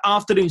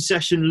 Afternoon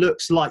session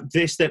looks like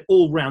this. They're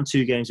all round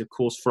 2 games, of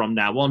course, from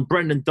now on.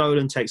 Brendan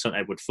Dolan takes on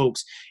Edward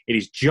Fulks. It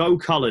is Joe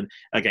Cullen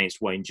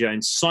against Wayne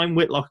Jones, Simon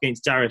Whitlock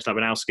against Darius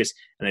Labanauskas,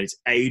 and then it's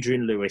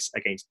Adrian Lewis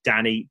against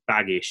Danny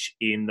Baggish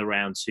in the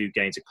round 2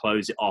 game to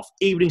close it off.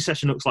 Evening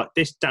session looks like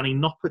this. Danny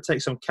Noppert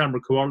takes on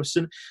Cameron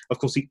Corolison. Of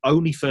course, the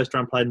only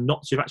first-round player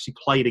not to have actually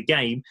played a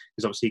game,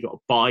 because obviously he got a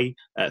bye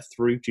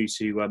through due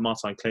to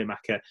Martin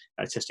Kleermacher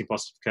testing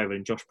positive for COVID,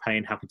 and Josh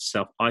Payne having to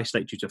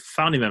self-isolate due to a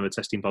family member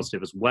testing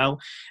positive as well.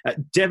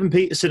 Devon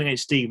Peterson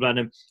against Steve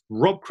Lennon,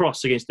 Rob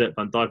Cross against Dirk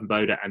van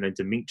Dijvenbode, and then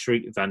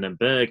Dimitri van den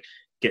Berg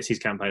gets his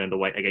campaign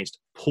underway against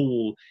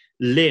Paul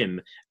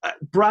Lim.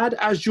 Brad,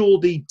 as you're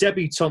the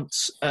debutant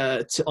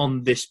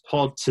on this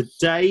pod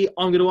today,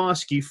 I'm going to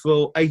ask you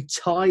for a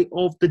tie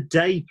of the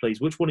day,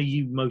 please. Which one are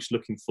you most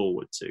looking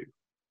forward to?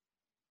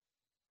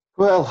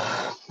 Well,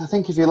 I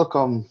think if you look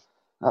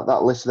at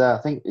that list there,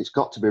 I think it's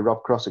got to be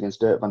Rob Cross against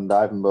Dirk van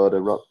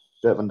Dijvenbode.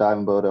 Dirk van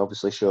Dijvenbode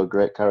obviously showed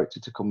great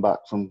character to come back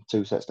from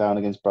 2 sets down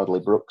against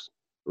Bradley Brooks.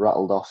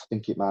 Rattled off, I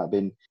think it might have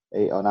been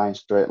 8 or 9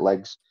 straight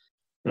legs.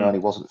 And he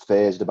wasn't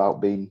fazed about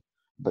being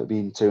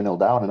 2-0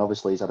 down, and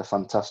obviously he's had a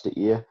fantastic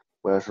year.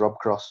 Whereas Rob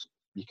Cross,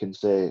 you can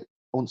say, I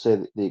won't say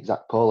the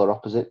exact polar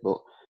opposite, but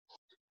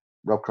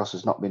Rob Cross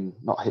has not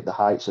hit the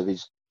heights of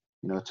his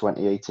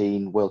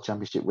 2018 World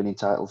Championship winning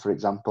title, for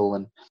example,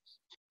 and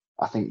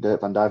I think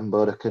Dirk van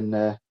Dijvenbode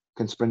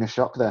can spring a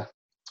shock there.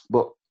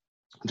 But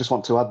I just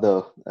want to add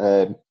though,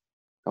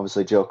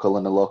 obviously Joe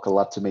Cullen, a local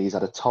lad to me, he's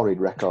had a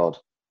torrid record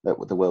at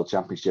the World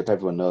Championship.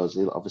 Everyone knows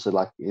he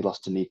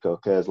lost to Nico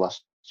Kurz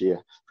last year,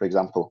 for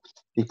example.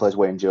 He plays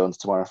Wayne Jones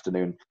tomorrow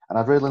afternoon, and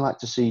I'd really like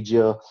to see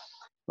Joe.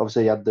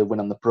 Obviously, he had the win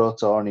on the Pro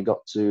Tour, and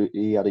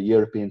he had a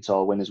European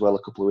Tour win as well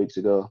a couple of weeks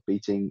ago,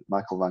 beating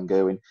Michael van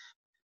Gerwen.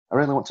 I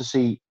really want to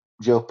see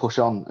Joe push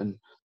on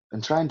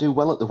and try and do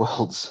well at the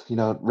Worlds.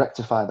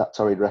 Rectify that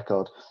torrid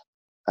record.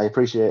 I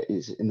appreciate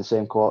he's in the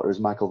same quarter as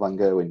Michael van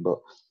Gerwen, but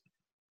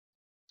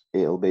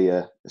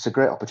it's a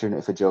great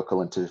opportunity for Joe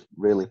Cullen to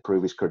really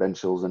prove his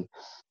credentials and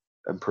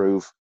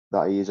prove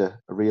that he is a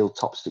real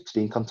top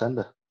 16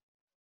 contender.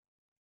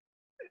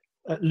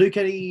 Luke,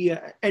 any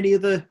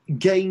other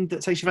game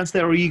that takes your fancy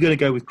there, or are you going to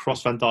go with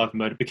Cross van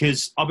Dijvenbode?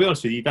 Because I'll be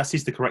honest with you, that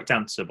is the correct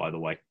answer, by the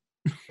way.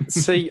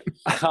 See,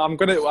 I'm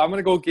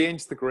gonna go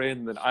against the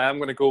grain. Then I am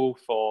gonna go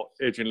for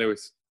Adrian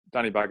Lewis,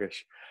 Danny Baggish.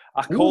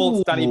 I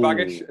called Danny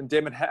Baggish and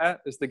Damon Heta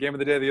as the game of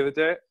the day the other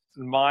day.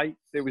 And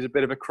it was a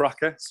bit of a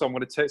cracker, so I'm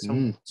going to take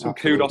some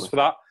kudos for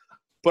that.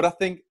 But I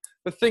think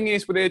the thing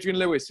is with Adrian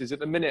Lewis is at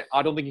the minute,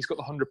 I don't think he's got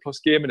the 100-plus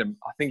game in him.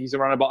 I think he's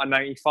around about a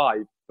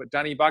 95. But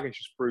Danny Baggish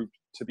has proved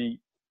to be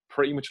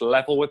pretty much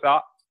level with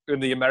that in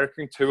the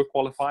American Tour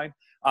qualifying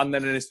and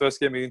then in his first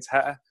game against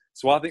Heta.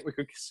 So I think we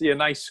could see a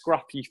nice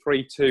scrappy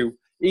 3-2.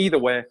 Either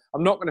way,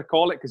 I'm not going to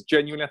call it because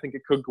genuinely I think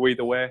it could go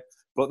either way.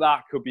 But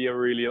that could be a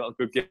really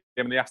good game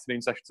in the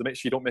afternoon session. So make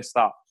sure you don't miss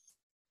that.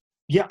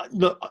 Yeah,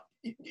 look,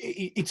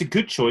 it's a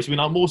good choice. I mean,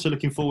 I'm also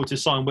looking forward to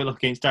Simon Whitlock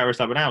against Darius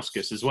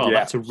Labanauskas as well. Yeah,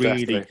 that's a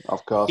really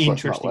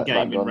interesting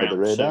game in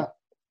round 2.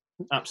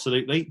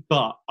 Absolutely.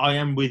 But I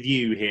am with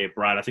you here,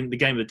 Brad. I think the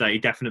game of the day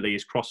definitely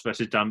is Cross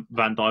versus Van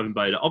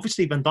Dijvenbode.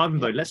 Obviously, Van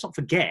Dijvenbode, let's not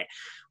forget,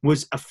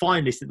 was a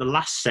finalist at the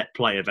last set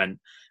play event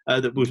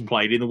that was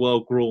played in the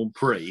World Grand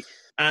Prix.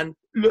 And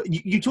look,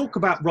 you talk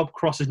about Rob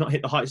Cross has not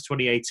hit the heights of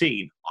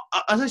 2018.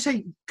 As I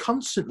say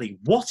constantly,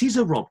 what is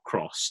a Rob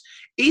Cross?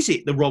 Is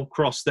it the Rob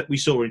Cross that we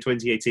saw in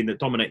 2018 that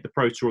dominated the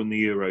Pro Tour and the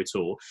Euro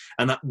Tour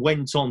and that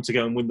went on to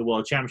go and win the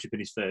World Championship in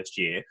his first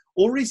year?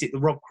 Or is it the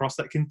Rob Cross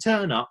that can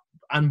turn up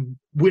and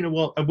win a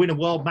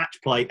world match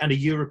play and a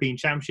European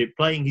Championship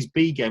playing his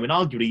B game and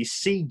arguably his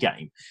C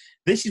game?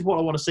 This is what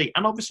I want to see.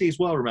 And obviously as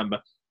well,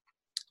 remember,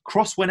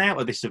 Cross went out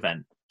of this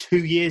event 2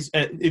 years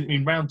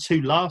in round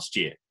 2 last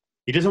year.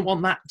 He doesn't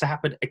want that to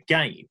happen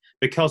again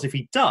because if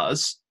he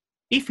does,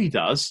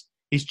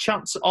 his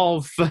chance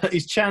of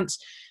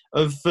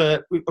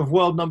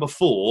world number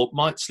 4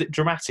 might slip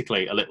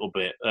dramatically a little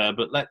bit.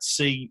 But let's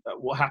see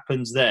what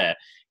happens there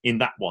in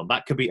that one.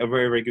 That could be a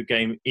very, very good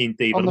game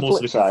indeed. On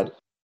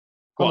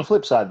the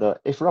flip side, though,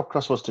 if Rob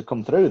Cross was to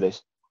come through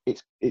this,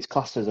 it's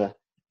classed as a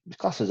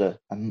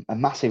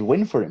massive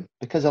win for him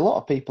because a lot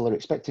of people are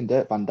expecting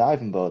Dirk van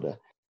Dijvenbode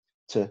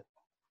to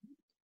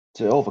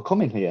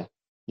overcome him here.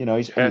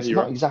 It's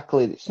not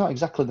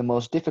exactly the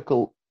most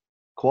difficult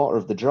quarter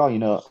of the draw.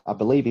 I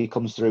believe he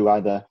comes through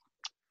either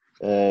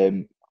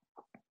Lewis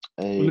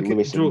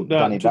and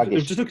Danny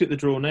Baggish. Just look at the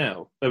draw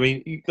now. I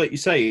mean, like you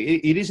say,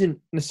 it isn't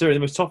necessarily the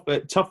most tough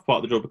part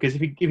of the draw because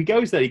if he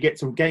goes there, he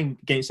gets a game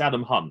against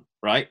Adam Hunt,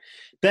 right?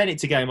 Then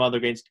it's a game either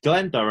against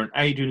Glenn Durrant,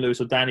 Adrian Lewis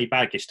or Danny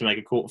Baggish to make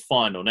a quarter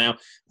final. Now,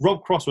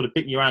 Rob Cross would have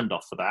bitten your hand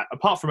off for that,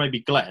 apart from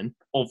maybe Glenn,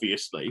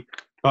 obviously.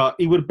 But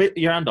he would have bit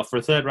your hand off for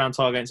a third-round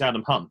tie against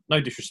Adam Hunt.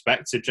 No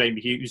disrespect to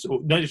Jamie Hughes,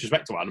 or no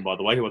disrespect to Adam, by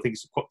the way, who I think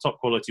is a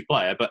top-quality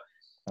player. But,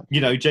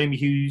 Jamie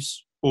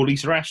Hughes or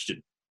Lisa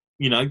Ashton,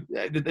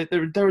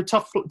 there are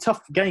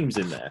tough games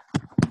in there.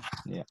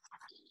 Yeah.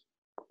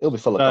 He'll be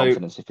full of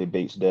confidence if he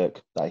beats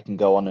Dirk, that he can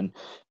go on and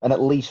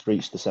at least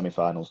reach the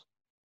semi-finals.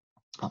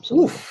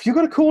 Absolutely. Oof, you've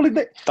got to call him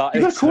that.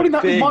 You've got to call him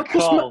that with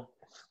Michael Smith.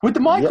 With the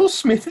Michael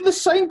Smith in the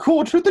same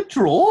quarter of the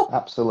draw?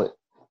 Absolutely.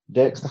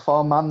 Dirk's the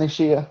form man this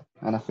year,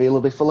 and I feel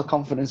he'll be full of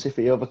confidence if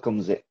he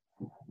overcomes it.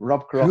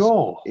 Rob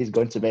Cross is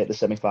going to make the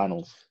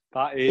semi-finals.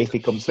 That is if he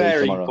comes very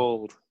through tomorrow.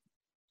 bold.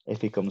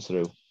 If he comes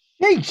through.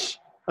 Yeesh!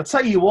 I'll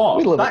tell you what,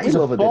 we love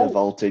a bit of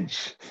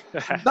voltage.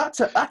 That's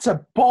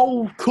a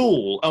bold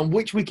call on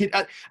which we could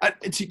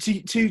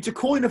to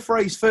coin a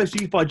phrase first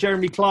used by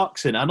Jeremy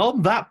Clarkson, and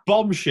on that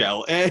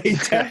bombshell,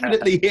 it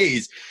definitely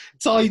is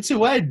tied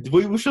to end.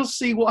 We shall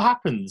see what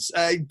happens.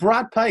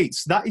 Brad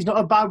Pates, that is not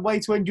a bad way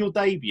to end your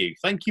debut.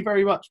 Thank you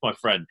very much, my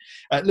friend.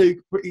 Luke,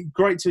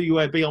 great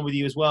to be on with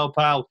you as well,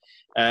 pal.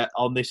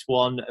 On this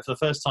one for the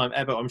first time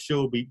ever, I'm sure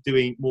we'll be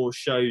doing more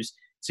shows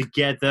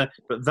together,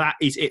 but that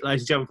is it,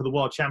 ladies and gentlemen, for the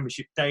World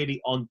Championship Daily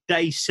on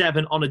day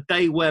 7, on a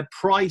day where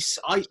Price,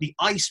 the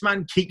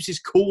Iceman, keeps his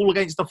cool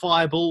against the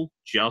Fireball,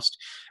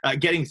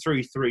 getting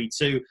through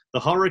 3-2. The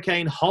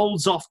Hurricane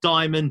holds off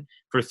Diamond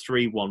for a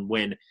 3-1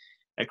 win.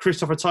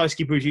 Krzysztof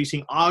Ratajski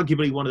producing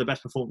arguably one of the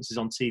best performances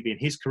on TV in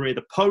his career.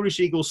 The Polish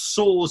Eagle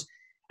soars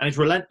and is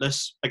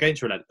relentless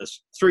against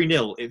relentless.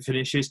 3-0 it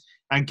finishes.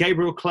 And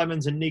Gabriel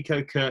Clemens and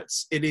Nico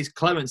Kurz, it is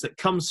Clemens that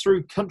comes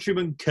through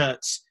countryman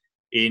Kurz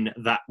in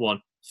that one.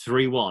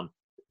 3-1.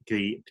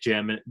 The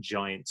German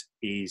giant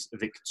is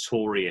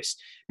victorious.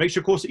 Make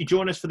sure, of course, that you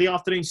join us for the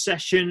afternoon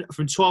session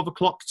from 12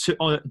 o'clock to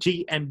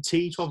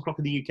GMT, 12 o'clock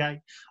in the UK,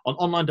 on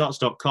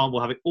onlinedarts.com.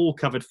 We'll have it all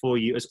covered for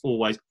you, as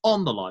always,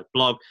 on the live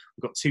blog.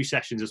 We've got 2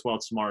 sessions as well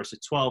tomorrow, so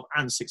 12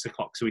 and 6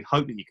 o'clock. So we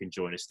hope that you can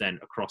join us then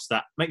across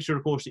that. Make sure,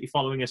 of course, that you're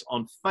following us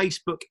on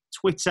Facebook,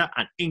 Twitter,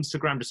 and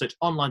Instagram to search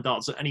Online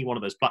Darts at any one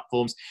of those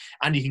platforms.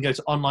 And you can go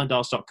to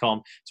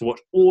onlinedarts.com to watch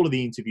all of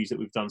the interviews that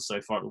we've done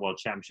so far at the World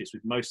Championships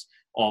with most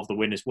of the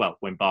winners, well,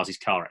 when Barzi's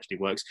car actually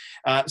works.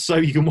 So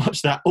you can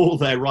watch that all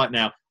there right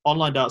now.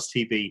 Online Darts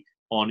TV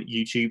on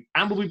YouTube.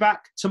 And we'll be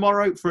back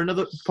tomorrow for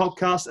another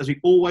podcast, as we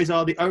always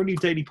are, the only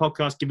daily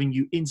podcast giving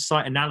you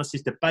insight,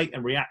 analysis, debate,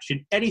 and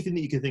reaction. Anything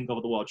that you can think of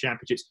at the World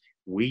Championships,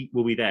 we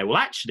will be there. We'll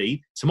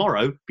actually,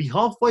 tomorrow, be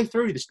halfway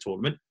through this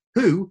tournament.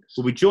 Who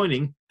will be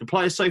joining the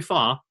players so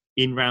far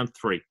in round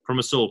 3? From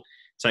us all,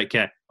 take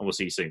care, and we'll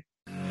see you soon.